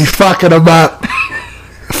 Yeah, we fucking them up.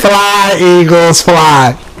 Fly, Eagles,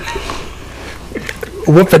 fly.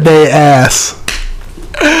 Whooping their ass.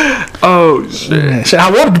 Oh shit. Man, shit, I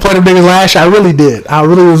wanted to play them niggas last year. I really did. I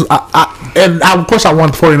really was. Of course, I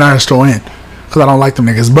want the 49ers to win because I don't like them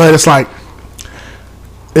niggas. But it's like,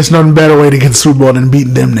 it's nothing better way to get the Super Bowl than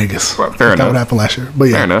beating them niggas. Well, fair That enough. would happen last year. But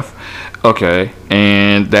yeah. Fair enough. Okay,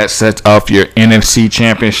 and that sets off your NFC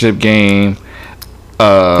Championship game.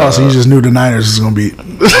 So you just knew the Niners was gonna beat.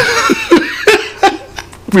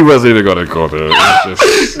 We wasn't even gonna go there.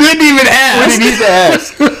 Didn't even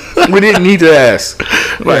ask. We didn't need to ask.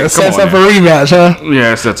 Like, Yeah, come sets on up a now. rematch, huh?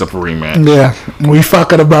 Yeah, it sets up a rematch. Yeah, we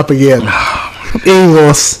fucking them up again.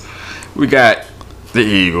 Eagles. We got the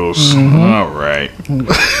Eagles. All right.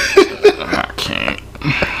 I can't.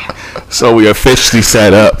 So we officially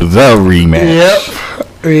set up the rematch.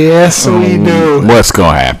 Yep. Yes, we do. What's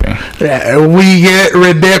gonna happen? Yeah, we get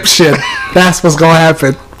redemption. That's what's gonna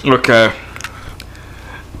happen. Okay.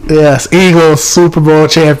 Yes, Eagles Super Bowl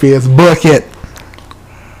champions. Book it.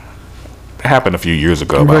 It happened a few years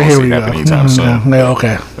ago, but But I here don't we see go. that anytime soon. Yeah,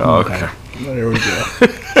 okay. Okay. There we go.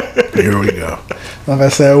 Here we go. Like I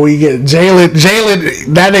said, we get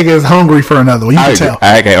Jalen. That nigga is hungry for another one. You can tell.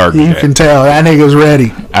 I can't argue You that. can tell. That nigga's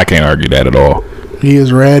ready. I can't argue that at all. He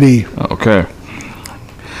is ready. Okay.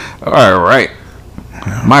 All right.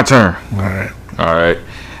 My turn. All All right.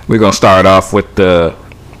 We're going to start off with the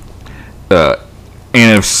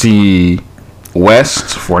NFC West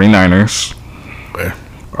 49ers. Okay.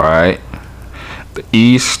 All right. The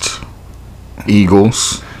East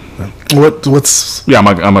Eagles. What's Yeah, I'm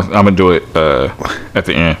gonna do it at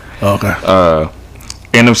the end. okay?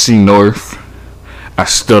 NFC North. I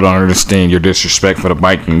still don't understand your disrespect for the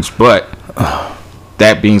Vikings, but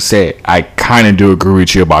that being said, I kind of do agree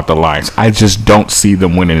with you about the Lions. I just don't see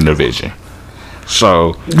them winning the division.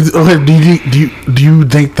 So Okay, do you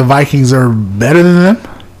think the Vikings are better than them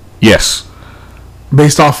yes,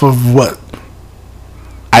 based off of what?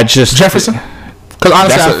 I just Jefferson? Because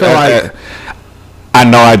honestly, I feel like I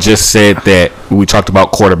know I just said that we talked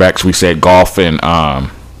about quarterbacks. We said Goff and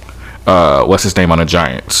what's his name on the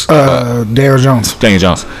Giants? Daniel Jones. Daniel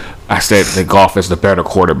Jones. I said that Goff is the better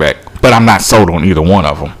quarterback, but I'm not sold on either one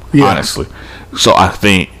of them, honestly. So I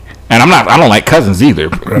think, and I don't like Cousins either,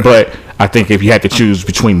 but I think if you had to choose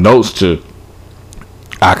between those two,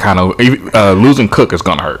 I kind of losing Cook is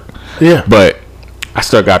gonna hurt. Yeah. But I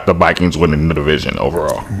still got the Vikings winning the division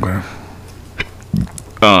overall. Okay.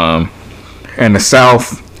 In the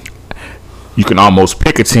South, you can almost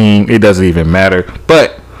pick a team. It doesn't even matter.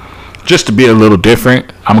 But just to be a little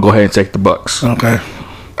different, I'm gonna go ahead and take the Bucks. Okay.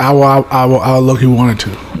 I'll look. He wanted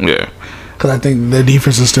to. Yeah. Because I think the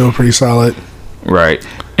defense is still pretty solid. Right.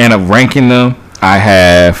 And of ranking them, I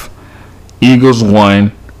have Eagles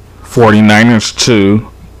 1, 49ers 2,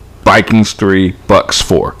 Vikings 3, Bucks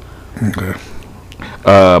 4. Okay.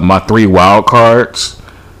 My 3 wild cards,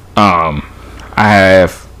 I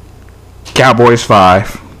have Cowboys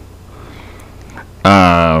 5.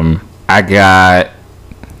 I got.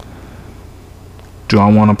 Do I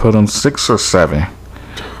want to put them 6 or 7?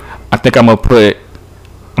 I think I'm gonna put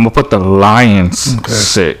the Lions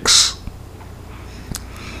 6,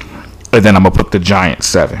 and then I'm gonna put the Giants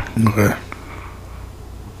 7. Okay.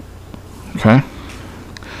 Okay.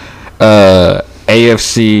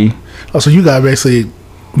 AFC. Oh, so you got basically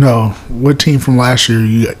what team from last year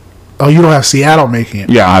you got? Oh, you don't have Seattle making it.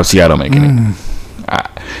 Yeah, I have Seattle making it.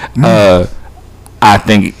 I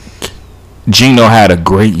think Geno had a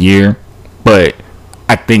great year, but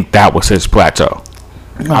I think that was his plateau.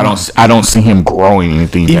 I don't see him growing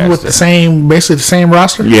anything. Even with basically the same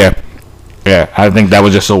roster. Yeah. I think that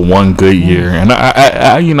was just a one good year, and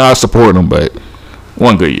I support him, but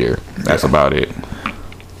one good year. That's about it.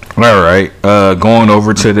 All right, going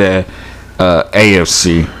over to the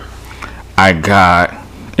AFC, I got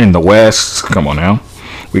in the West. Come on now,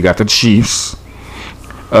 we got the Chiefs.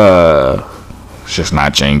 It's just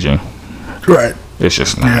not changing. Right. It's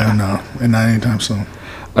just not. Yeah, no, and not anytime soon.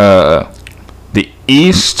 The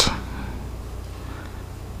East,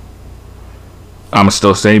 I'm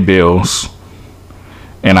still say Bills,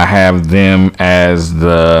 and I have them as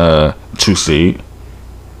the 2 seed.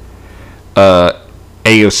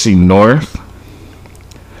 AFC North,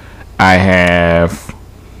 I have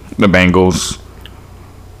the Bengals,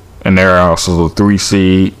 and they're also the 3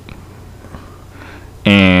 seed.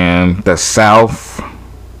 And the South,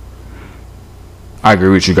 I agree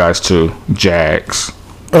with you guys too. Jags.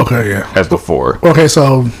 Okay, yeah. As the 4. Okay,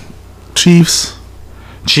 so Chiefs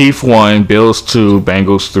 1, Bills 2,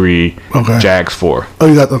 Bengals 3, okay. Jags 4. Oh,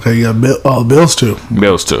 you got Bills 2.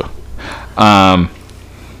 Bills 2.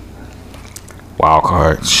 Wild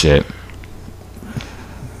card shit.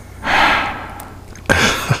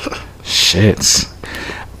 Shits.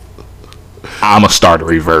 I'm gonna start a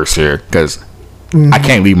reverse here because I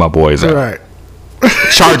can't leave my boys out. Right.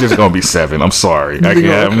 Chargers are gonna be 7. I'm sorry. Let me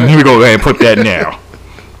go ahead and put that now.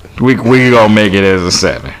 We gonna make it as a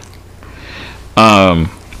 7.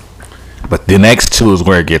 But the next 2 is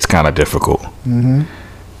where it gets kind of difficult. Mm-hmm.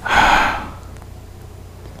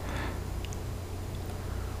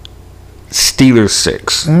 Steelers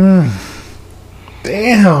 6.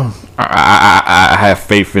 Damn. I have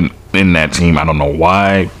faith in that team. I don't know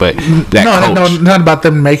why, but that coach. No, not about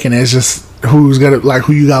them making it. It's just who's gonna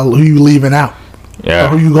who you leaving out. Yeah. Or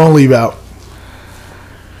who you gonna leave out?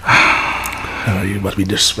 Oh, you must be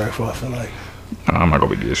disrespectful. I feel like I'm not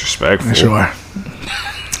gonna be disrespectful. Sure.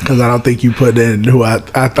 Because I don't think you put in who I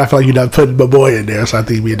feel like you're not putting my boy in there, so I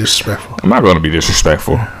think you're being disrespectful. I'm not gonna be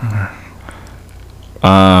disrespectful.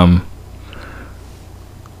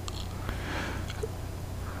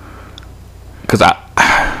 Because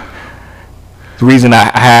the reason I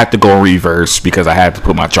had to go reverse because I had to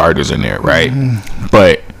put my Chargers in there, right? Mm-hmm.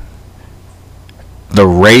 But the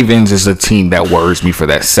Ravens is a team that worries me for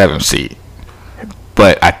that 7th seed.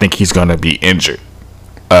 But I think he's gonna be injured.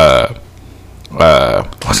 God,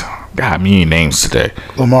 me names today.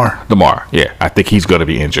 Lamar, yeah. I think he's gonna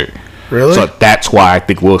be injured. Really? So that's why I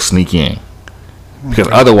think we'll sneak in. Because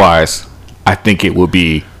otherwise, I think it will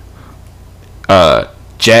be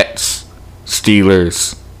Jets,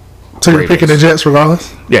 Steelers. So you're picking the Jets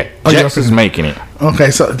regardless? Yeah, Jets is making it. Okay,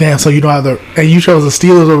 so damn, so you don't have and you chose the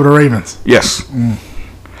Steelers over the Ravens. Yes. Because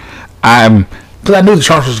I knew the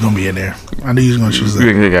Chargers was gonna be in there. I knew you was gonna choose that.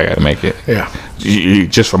 I gotta make it. Yeah.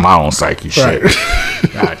 Just for my own psyche, shit. Right.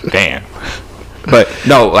 God damn. But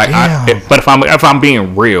no, but if I'm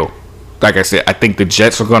being real, like I said, I think the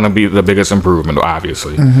Jets are gonna be the biggest improvement,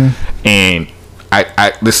 obviously. Mm-hmm. And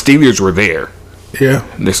the Steelers were there. Yeah,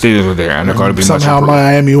 the Steelers were there, and they're going to be somehow much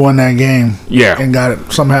Miami won that game. Yeah, and got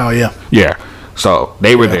it somehow. Yeah, yeah. So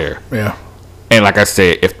they were there. Yeah, and like I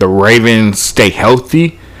said, if the Ravens stay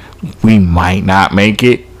healthy, we might not make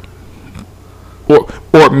it, or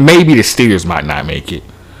maybe the Steelers might not make it.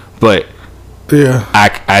 But yeah, I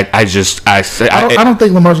don't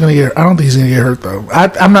think Lamar's going to get. I don't think he's going to get hurt though.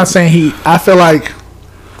 I'm not saying he. I feel like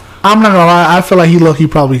I'm not gonna lie. I feel like he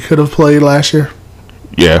probably could have played last year.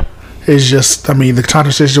 Yeah. It's just, I mean, the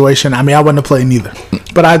contract situation. I mean, I wouldn't have played neither,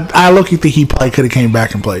 but I look at think he probably could have came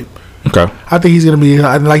back and played. Okay. I think he's gonna be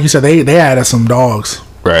like you said. They added some dogs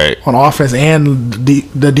Right. on offense, and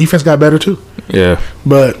the defense got better too. Yeah.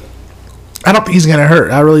 But I don't think he's gonna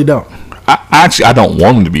hurt. I really don't. I don't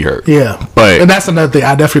want him to be hurt. Yeah, But and that's another thing.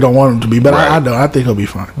 I definitely don't want him to be, but Right. I don't. I think he'll be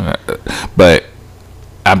fine. But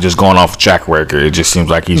I'm just going off track record. It just seems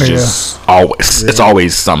like he's just always. It's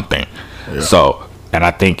always something. So, and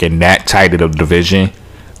I think in that tight of a division,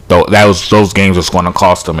 though, those games was going to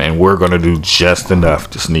cost them, and we're going to do just enough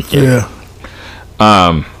to sneak in.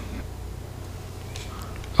 Yeah.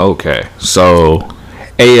 Okay, so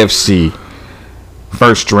AFC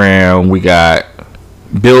first round, we got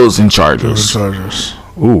Bills and Chargers. Chargers.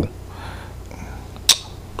 Ooh,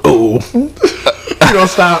 Ooh. You don't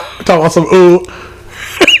stop talking about some ooh.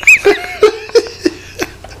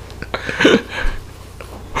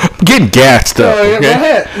 I'm getting gassed up. Oh, yeah, Okay? go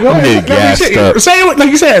ahead. Go I'm ahead. getting gassed up. Say it like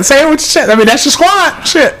you said. Say it with your chest. I mean, that's your squad.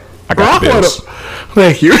 Shit. I got the Rock with Bills. them.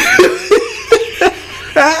 Thank you.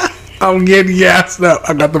 I'm getting gassed up.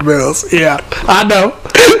 I got the Bills. Yeah, I know.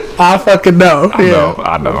 I fucking know. Yeah.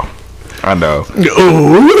 I know.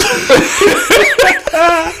 Ooh.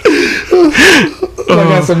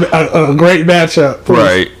 I got a great matchup. Please.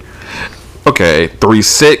 Right. Okay,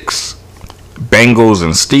 3-6. Bengals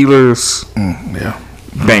and Steelers. Yeah.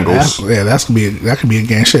 Bengals. That's gonna be that could be a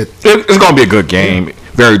game. Shit. It's gonna be a good game.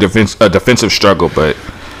 Very defensive struggle, but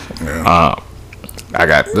I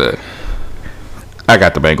got the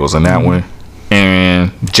Bengals in that one.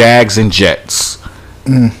 And Jags and Jets.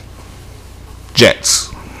 Jets.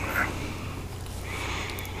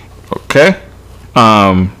 Okay.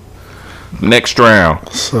 Next round.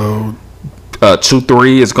 So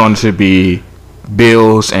 2-3 is going to be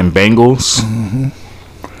Bills and Bengals.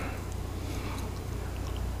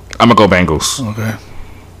 I'm gonna go Bengals. okay.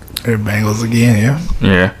 They're Bengals again. Yeah.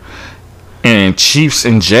 Yeah. And Chiefs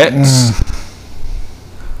and Jets.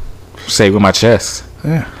 Say it with my chest.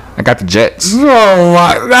 Yeah. I got the Jets. Oh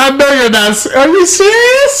my! I know you're not. Are you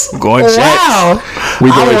serious? I'm going Jets. Wow.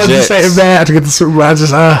 We I going wanted Jets. to say it bad to get the Super Bowl. I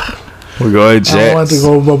just We going I wanted to Jets.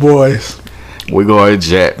 go with my boys. We going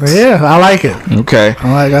Jets. Yeah, I like it. Okay.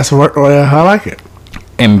 I like that's what. I like it.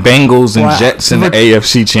 And Bengals and Why- Jets in the but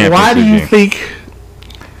AFC Championship Why do you game. think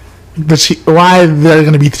why they're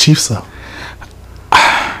going to beat the Chiefs though?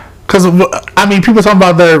 Because I mean, people talking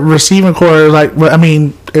about their receiving core. Like, I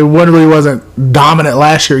mean, it really wasn't dominant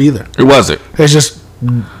last year either. It wasn't. It's just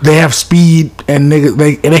they have speed and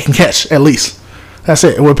they can catch at least. That's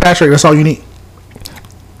it. With Patrick, that's all you need.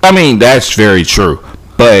 I mean, that's very true.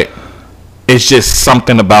 But it's just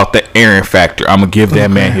something about the Aaron factor. I'm going to give that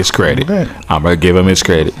man his credit. Okay. I'm going to give him his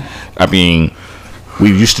credit. I mean, we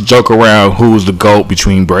used to joke around who was the GOAT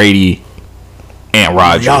between Brady and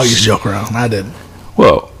Rodgers. Y'all used to joke around. I didn't.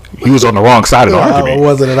 Well, he was on the wrong side of the I argument.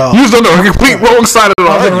 wasn't at all. He was on the complete wrong side of the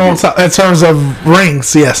I was on the wrong argument. side. In terms of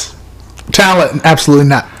rings, yes. Talent, absolutely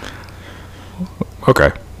not.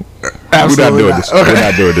 Okay. Absolutely We're not doing not. this. Okay. We're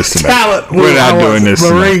not doing this tonight. Talent, We're not doing this But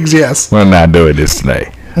tonight. rings, yes. We're not doing this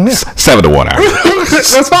today. 7-1 hour.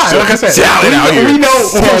 That's fine. Like I said, Talent out here. we know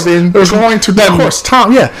we're going to that course.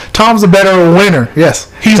 Tom, yeah, Tom's a better winner. Yes,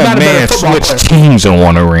 he's That not a man better football switched player. teams and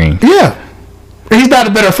won a ring. Yeah, he's not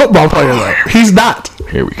a better football player though. He's not.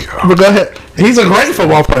 Here we go. But go ahead. He's a great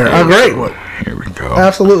football player. A great one. Here we go.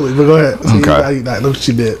 Absolutely. But go ahead. See, Okay. look what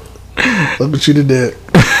you did. Look what you did.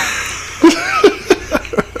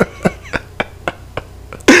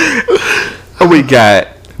 We got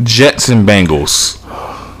Jets and Bengals.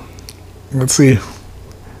 Let's see.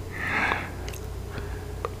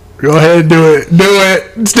 Go ahead and do it. Do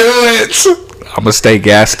it. Do it. I'm gonna stay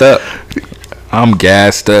gassed up. I'm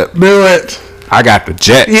gassed up. Do it. I got the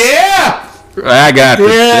Jets. Yeah. I got the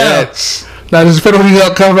Yeah. Jets. Now just depending on who's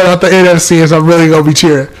coming out the NFC, is I'm really gonna be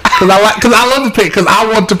cheering because I love to pick because I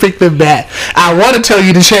want to pick them back. I want to tell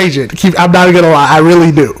you to change it. I'm not gonna lie, I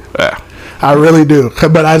really do. Yeah. I really do.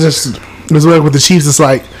 But I just was with the Chiefs. It's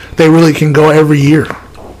like they really can go every year.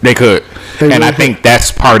 They could. They And really I think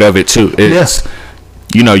that's part of it too. It's,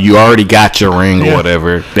 you know, you already got your ring Yeah. or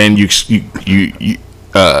whatever. Then didn't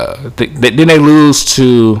they lose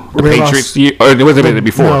to the They Patriots or was it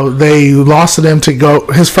before? No, they lost to them to go.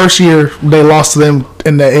 His first year, they lost to them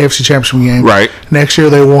in the AFC Championship game. Right. Next year,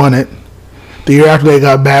 they won it. The year after, they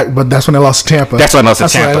got back, but that's when they lost to Tampa. That's when they lost to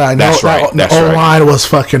Tampa. That's right. That's The right. O-line was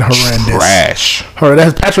fucking horrendous. Trash.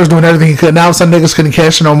 Patrick was doing everything he could. Now some niggas couldn't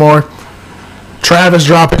catch no more. Travis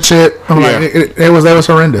dropping shit. I'm Yeah. like, it was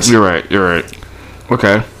horrendous. You're right. You're right.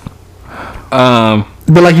 Okay.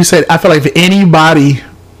 But like you said, I feel like if anybody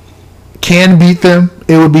can beat them,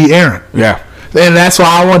 it would be Aaron. Yeah. And that's why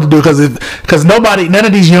I wanted to do it because none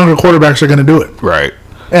of these younger quarterbacks are going to do it. Right.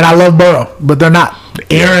 And I love Burrow, but they're not.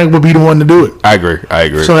 Aaron would be the one to do it. I agree.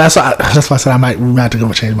 So that's why I said we might have to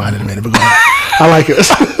go change mine in a minute. But go ahead. I like it.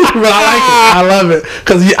 But I like it. I love it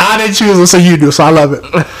because I didn't choose it, so you do. So I love it.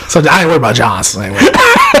 So I ain't worried about Johnson. I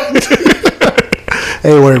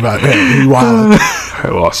ain't worried about him. He wildin'. I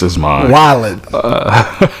lost his mind. Wildin'.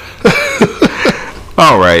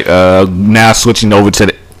 All right. Now switching over to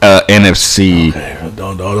the NFC.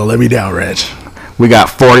 Don't let me down, Reg. We got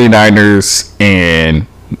 49ers and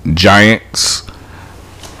Giants.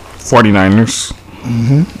 49ers.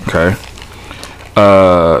 Okay.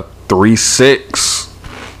 3-6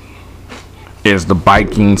 is the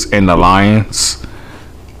Vikings and the Lions.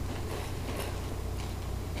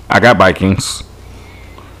 I got Vikings.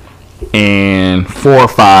 And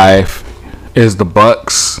 4-5 is the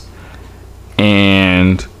Bucks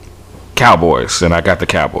and Cowboys, and I got the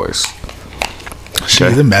Cowboys.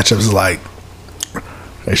 Shit, the matchups is like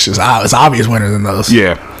it's obvious winners in those.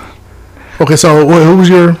 Yeah. Okay, so who was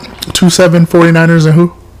your 2-7 49ers and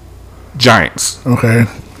who? Giants. Okay.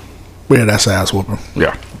 Yeah, that's ass whooping.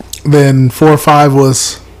 Yeah. Then 4-5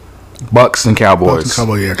 was Bucks and Cowboys.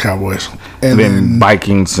 Cowboys. And then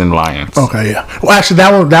Vikings and Lions. Okay, yeah. Well, actually,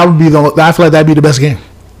 that would be I feel like that'd be the best game.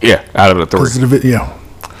 Yeah, out of the three. Yeah.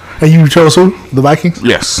 And you chose who? The Vikings?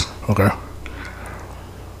 Yes. Okay.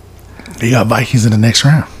 You got Vikings in the next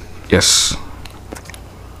round. Yes.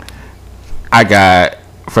 I got,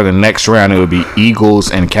 for the next round, it would be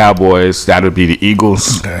Eagles and Cowboys. That would be the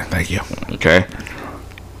Eagles. Okay, thank you. Okay.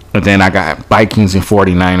 And then I got Vikings and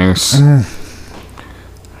 49ers.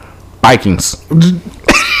 Vikings.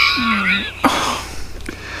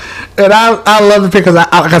 And I love the pick because,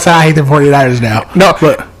 like I said, I hate the 49ers now. No,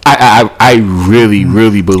 but I really,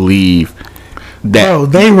 really believe that. Bro,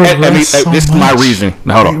 they regressed this is my reason.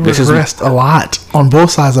 No, hold on. They regressed a lot on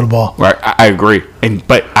both sides of the ball. Right, I agree.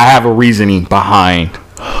 But I have a reasoning behind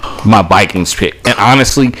my Vikings pick. And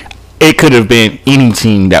honestly, it could have been any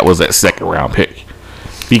team that was that second round pick.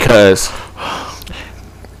 Because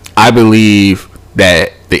I believe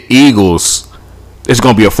that the Eagles, it's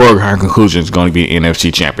going to be a foregone conclusion, it's going to be an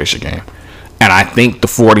NFC Championship game. And I think the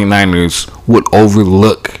 49ers would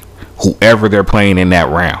overlook whoever they're playing in that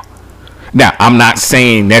round. Now, I'm not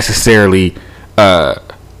saying necessarily that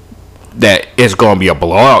it's going to be a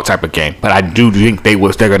blowout type of game, but I do think they're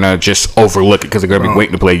going to just overlook it because they're going to be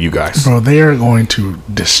waiting to play you guys. Bro, they are going to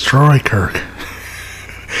destroy Kirk.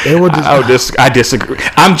 They will I disagree.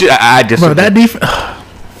 I disagree. Bro, that defense.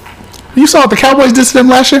 You saw what the Cowboys did to them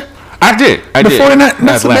last year? I did. The 49ers.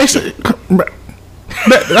 That's amazing.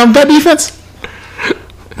 That defense.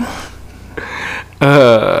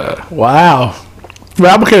 Wow. But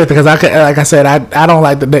I'm okay with it because like I said, I don't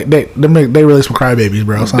like they really some crybabies,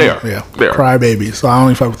 bro. So they are. Yeah, they are crybabies. So I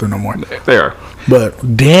don't even fuck with them no more. They are. But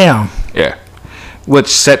damn. Yeah. Which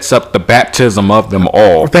sets up the baptism of them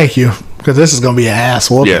all. Thank you. Because this is going to be an ass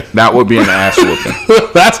whooping. Yeah, that would be an ass whooping.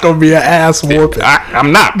 That's going to be an ass whooping.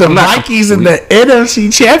 I'm not. The Vikings in the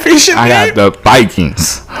NFC Championship I game? got the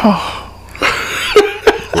Vikings.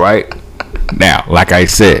 Right? Now, like I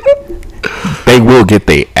said, they will get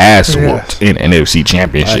their ass whooped in NFC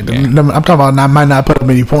Championship game. I'm talking about I might not put up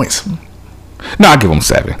many points. No, I'll give them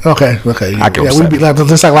 7. Okay. I give them 7.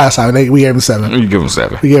 Just like last time. We gave them 7. You give them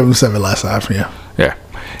 7. We gave them 7 last time, yeah. Yeah.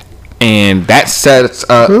 And that sets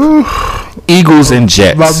up Eagles and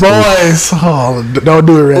Jets. My boys. Oh, don't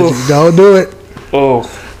do it, Reggie. Oof. Don't do it. Oh.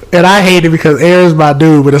 And I hate it because Aaron's my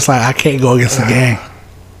dude, but it's like I can't go against the gang.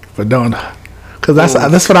 But don't. Because that's what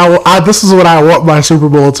this is what I want my Super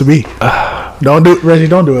Bowl to be. Don't do it, Reggie.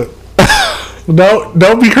 Don't do it.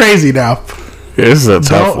 Don't be crazy now. This is a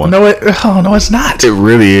tough one. No, it's not. It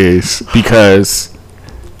really is. Because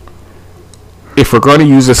if we're going to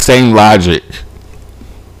use the same logic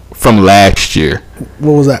from last year.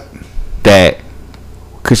 What was that?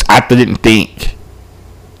 Because I didn't think,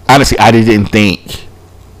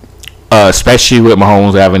 especially with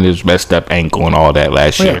Mahomes having his messed up ankle and all that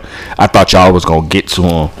last year, I thought y'all was going to get to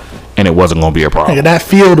him and it wasn't going to be a problem. Hey, that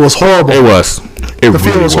field was horrible. It was. The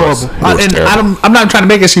field was horrible. I'm not trying to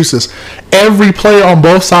make excuses. Every player on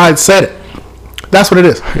both sides said it. That's what it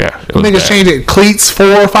is. Yeah. Niggas changed it cleats 4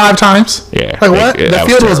 or 5 times. Yeah. Like what? The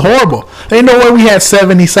field was horrible. Ain't no way we had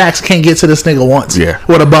 70 sacks, can't get to this nigga once. Yeah.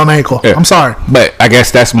 With a bum ankle. Yeah. I'm sorry. But I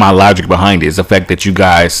guess that's my logic behind it, is the fact that you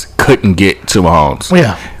guys couldn't get to Mahomes.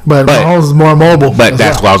 Yeah. But Mahomes is more mobile. But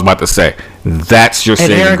that's what I was about to say. That's your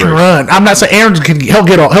saving Aaron grace. can run. I'm not saying Aaron he'll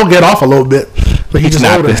get off a little bit. But he's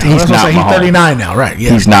not. He's not. He's 39 now, right?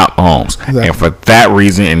 Yeah. He's not Mahomes. Exactly. And for that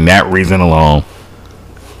reason and that reason alone,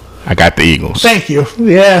 I got the Eagles. Thank you.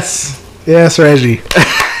 Yes. Yes, Reggie.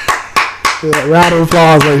 Yeah, round of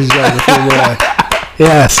applause, ladies and gentlemen. For the boy.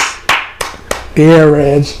 Yes. Yeah,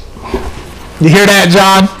 Reg. You hear that,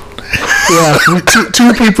 John? Yeah,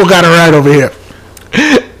 two people got it right over here.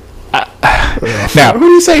 Now, Who do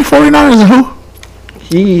you say? 49ers and who?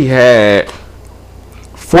 he had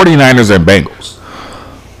 49ers and Bengals.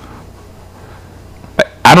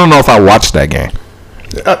 I don't know if I watched that game.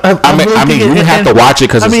 I mean, you have to watch it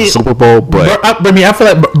because it's a Super Bowl, but I feel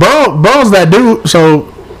like Burrow's that dude,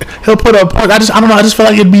 so he'll put up points. I don't know. I just feel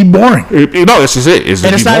like it'd be boring. This is it.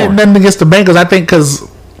 And it's not even nothing against the Bengals. I think because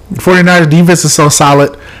 49ers defense is so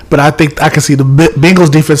solid, but I think I can see the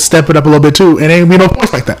Bengals defense stepping up a little bit too, and ain't be no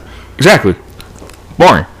points like that. Exactly.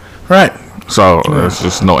 Boring. Right. So there's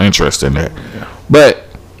just no interest in that. But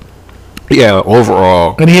yeah,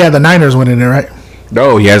 overall, And he had the Niners winning there, right?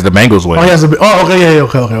 no, he has the Bengals Oh, winning. he has a. Oh, okay, yeah,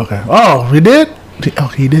 okay. Oh, he did.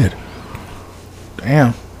 He did.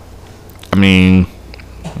 Damn. I mean,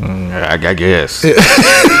 I guess.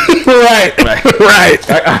 Right.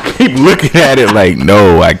 I keep looking at it like,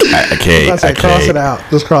 no, I can't. I cross it out.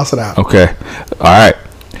 Just cross it out. Okay. All right.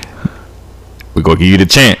 We're going to give you the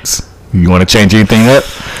chance. You want to change anything up?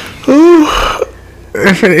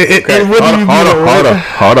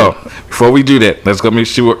 Hold on. Before we do that, let's go make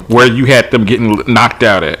sure where you had them getting knocked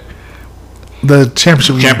out at. The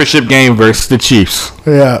championship Game versus the Chiefs.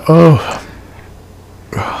 Yeah. Oh.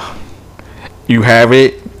 You have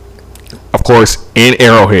it, of course, in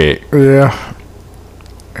Arrowhead. Yeah.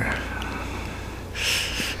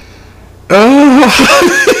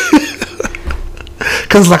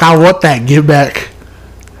 Cause like I want that give back,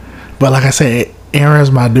 but like I said,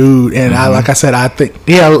 Aaron's my dude, and I think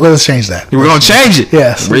let's change that. We're gonna change it.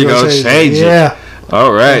 Yes, we're gonna change it. Yeah,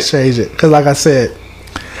 all right, let's change it. Cause like I said,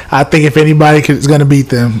 I think if anybody is gonna beat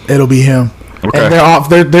them, it'll be him. Okay. And they're off.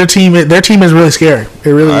 Their team is really scary. It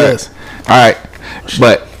really is. All right,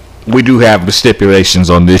 but we do have the stipulations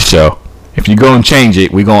on this show. If you're gonna change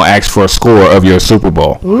it, we're gonna ask for a score of your Super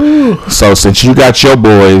Bowl. Ooh. So since you got your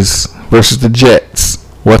boys versus the Jets,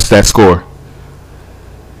 what's that score?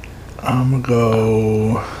 I'm gonna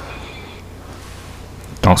go.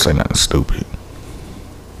 Don't say nothing stupid.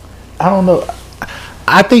 I don't know.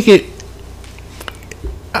 I think it.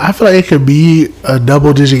 I feel like it could be a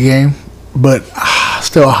double-digit game, but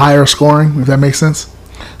still a higher scoring. If that makes sense.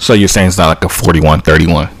 So you're saying it's not like a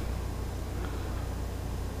 41-31?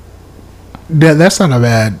 Yeah, that's not a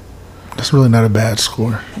bad. That's really not a bad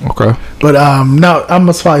score. Okay. But no, I'm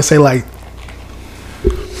gonna probably say like. I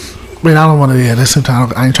mean, I don't want to. Yeah, at the same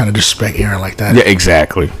time, I ain't trying to disrespect Aaron like that. Yeah,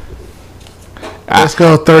 exactly. Let's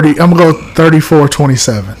go 30. I'm gonna go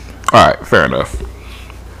 34-27. All right, fair enough.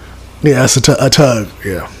 Yeah, it's a tug.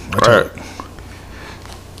 Yeah, a tug. Right.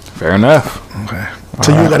 Fair enough. Okay.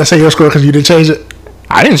 So you gotta say your score because you didn't change it.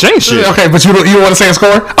 I didn't change shit. Okay, but you want to say a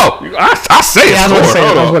score? Oh, I say Yeah, a score.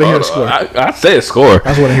 I was gonna hear the score. I say a score. I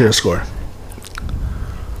just want to hear a score.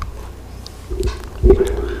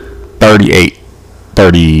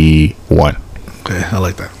 38-31. Okay, I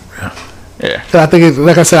like that. Yeah. So I think it,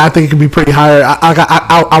 like I said, I think it could be pretty higher.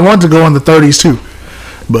 I want to go in the 30s too,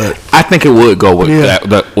 but I think it would go with that.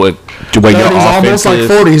 With the way your 30s offense almost like is.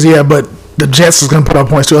 40s, yeah. But the Jets is going to put up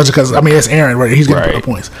points too, because I mean it's Aaron, right? He's going to put up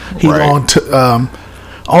points. He's on to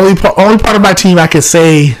only part of my team I could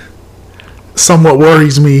say somewhat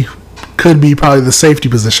worries me could be probably the safety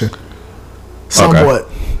position. Somewhat.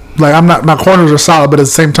 Okay. Like I'm not, my corners are solid, but at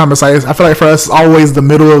the same time, it's like I feel like for us, it's always the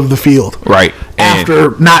middle of the field, right?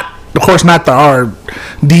 After not, of course, not our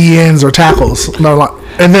DNs or tackles, no,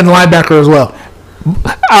 and then linebacker as well.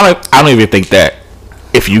 I don't even think that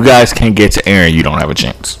if you guys can't get to Aaron, you don't have a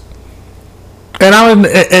chance. But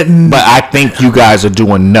I think you guys are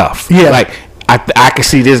doing enough. Yeah, like I can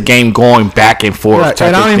see this game going back and forth. Right.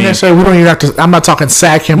 And I don't even necessarily. We don't even have to. I'm not talking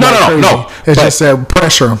sack him. No. It's just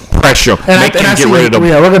pressure him. Pressure him. And I see, we're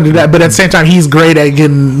gonna do that. But at the same time, he's great at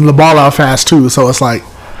getting the ball out fast too. So it's like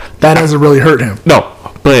that doesn't really hurt him. No,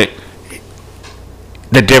 but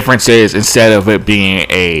the difference is instead of it being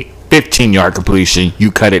a 15-yard completion,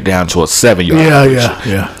 you cut it down to a 7-yard.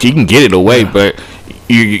 Yeah. You can get it away, but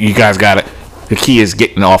you guys got it. The key is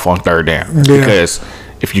getting off on third down because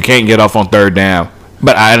if you can't get off on third down,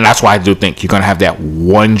 and that's why I do think you're gonna have that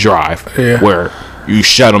one drive where you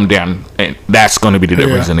shut them down, and that's gonna be the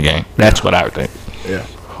difference in the game. That's what I would think. Yeah.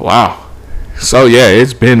 Wow. So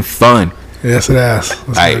it's been fun. Yes, it has.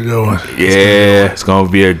 It's been a good one. It's gonna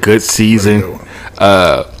be a good season.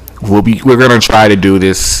 We're gonna try to do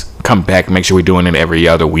this. Come back, make sure we're doing it every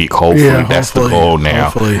other week. Hopefully, that's the goal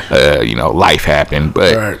now. Life happened,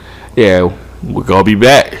 but we're gonna be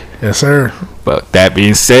back. Yes, sir. But that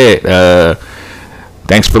being said,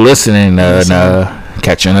 Thanks for listening. And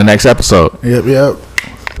catch you in the next episode. Yep.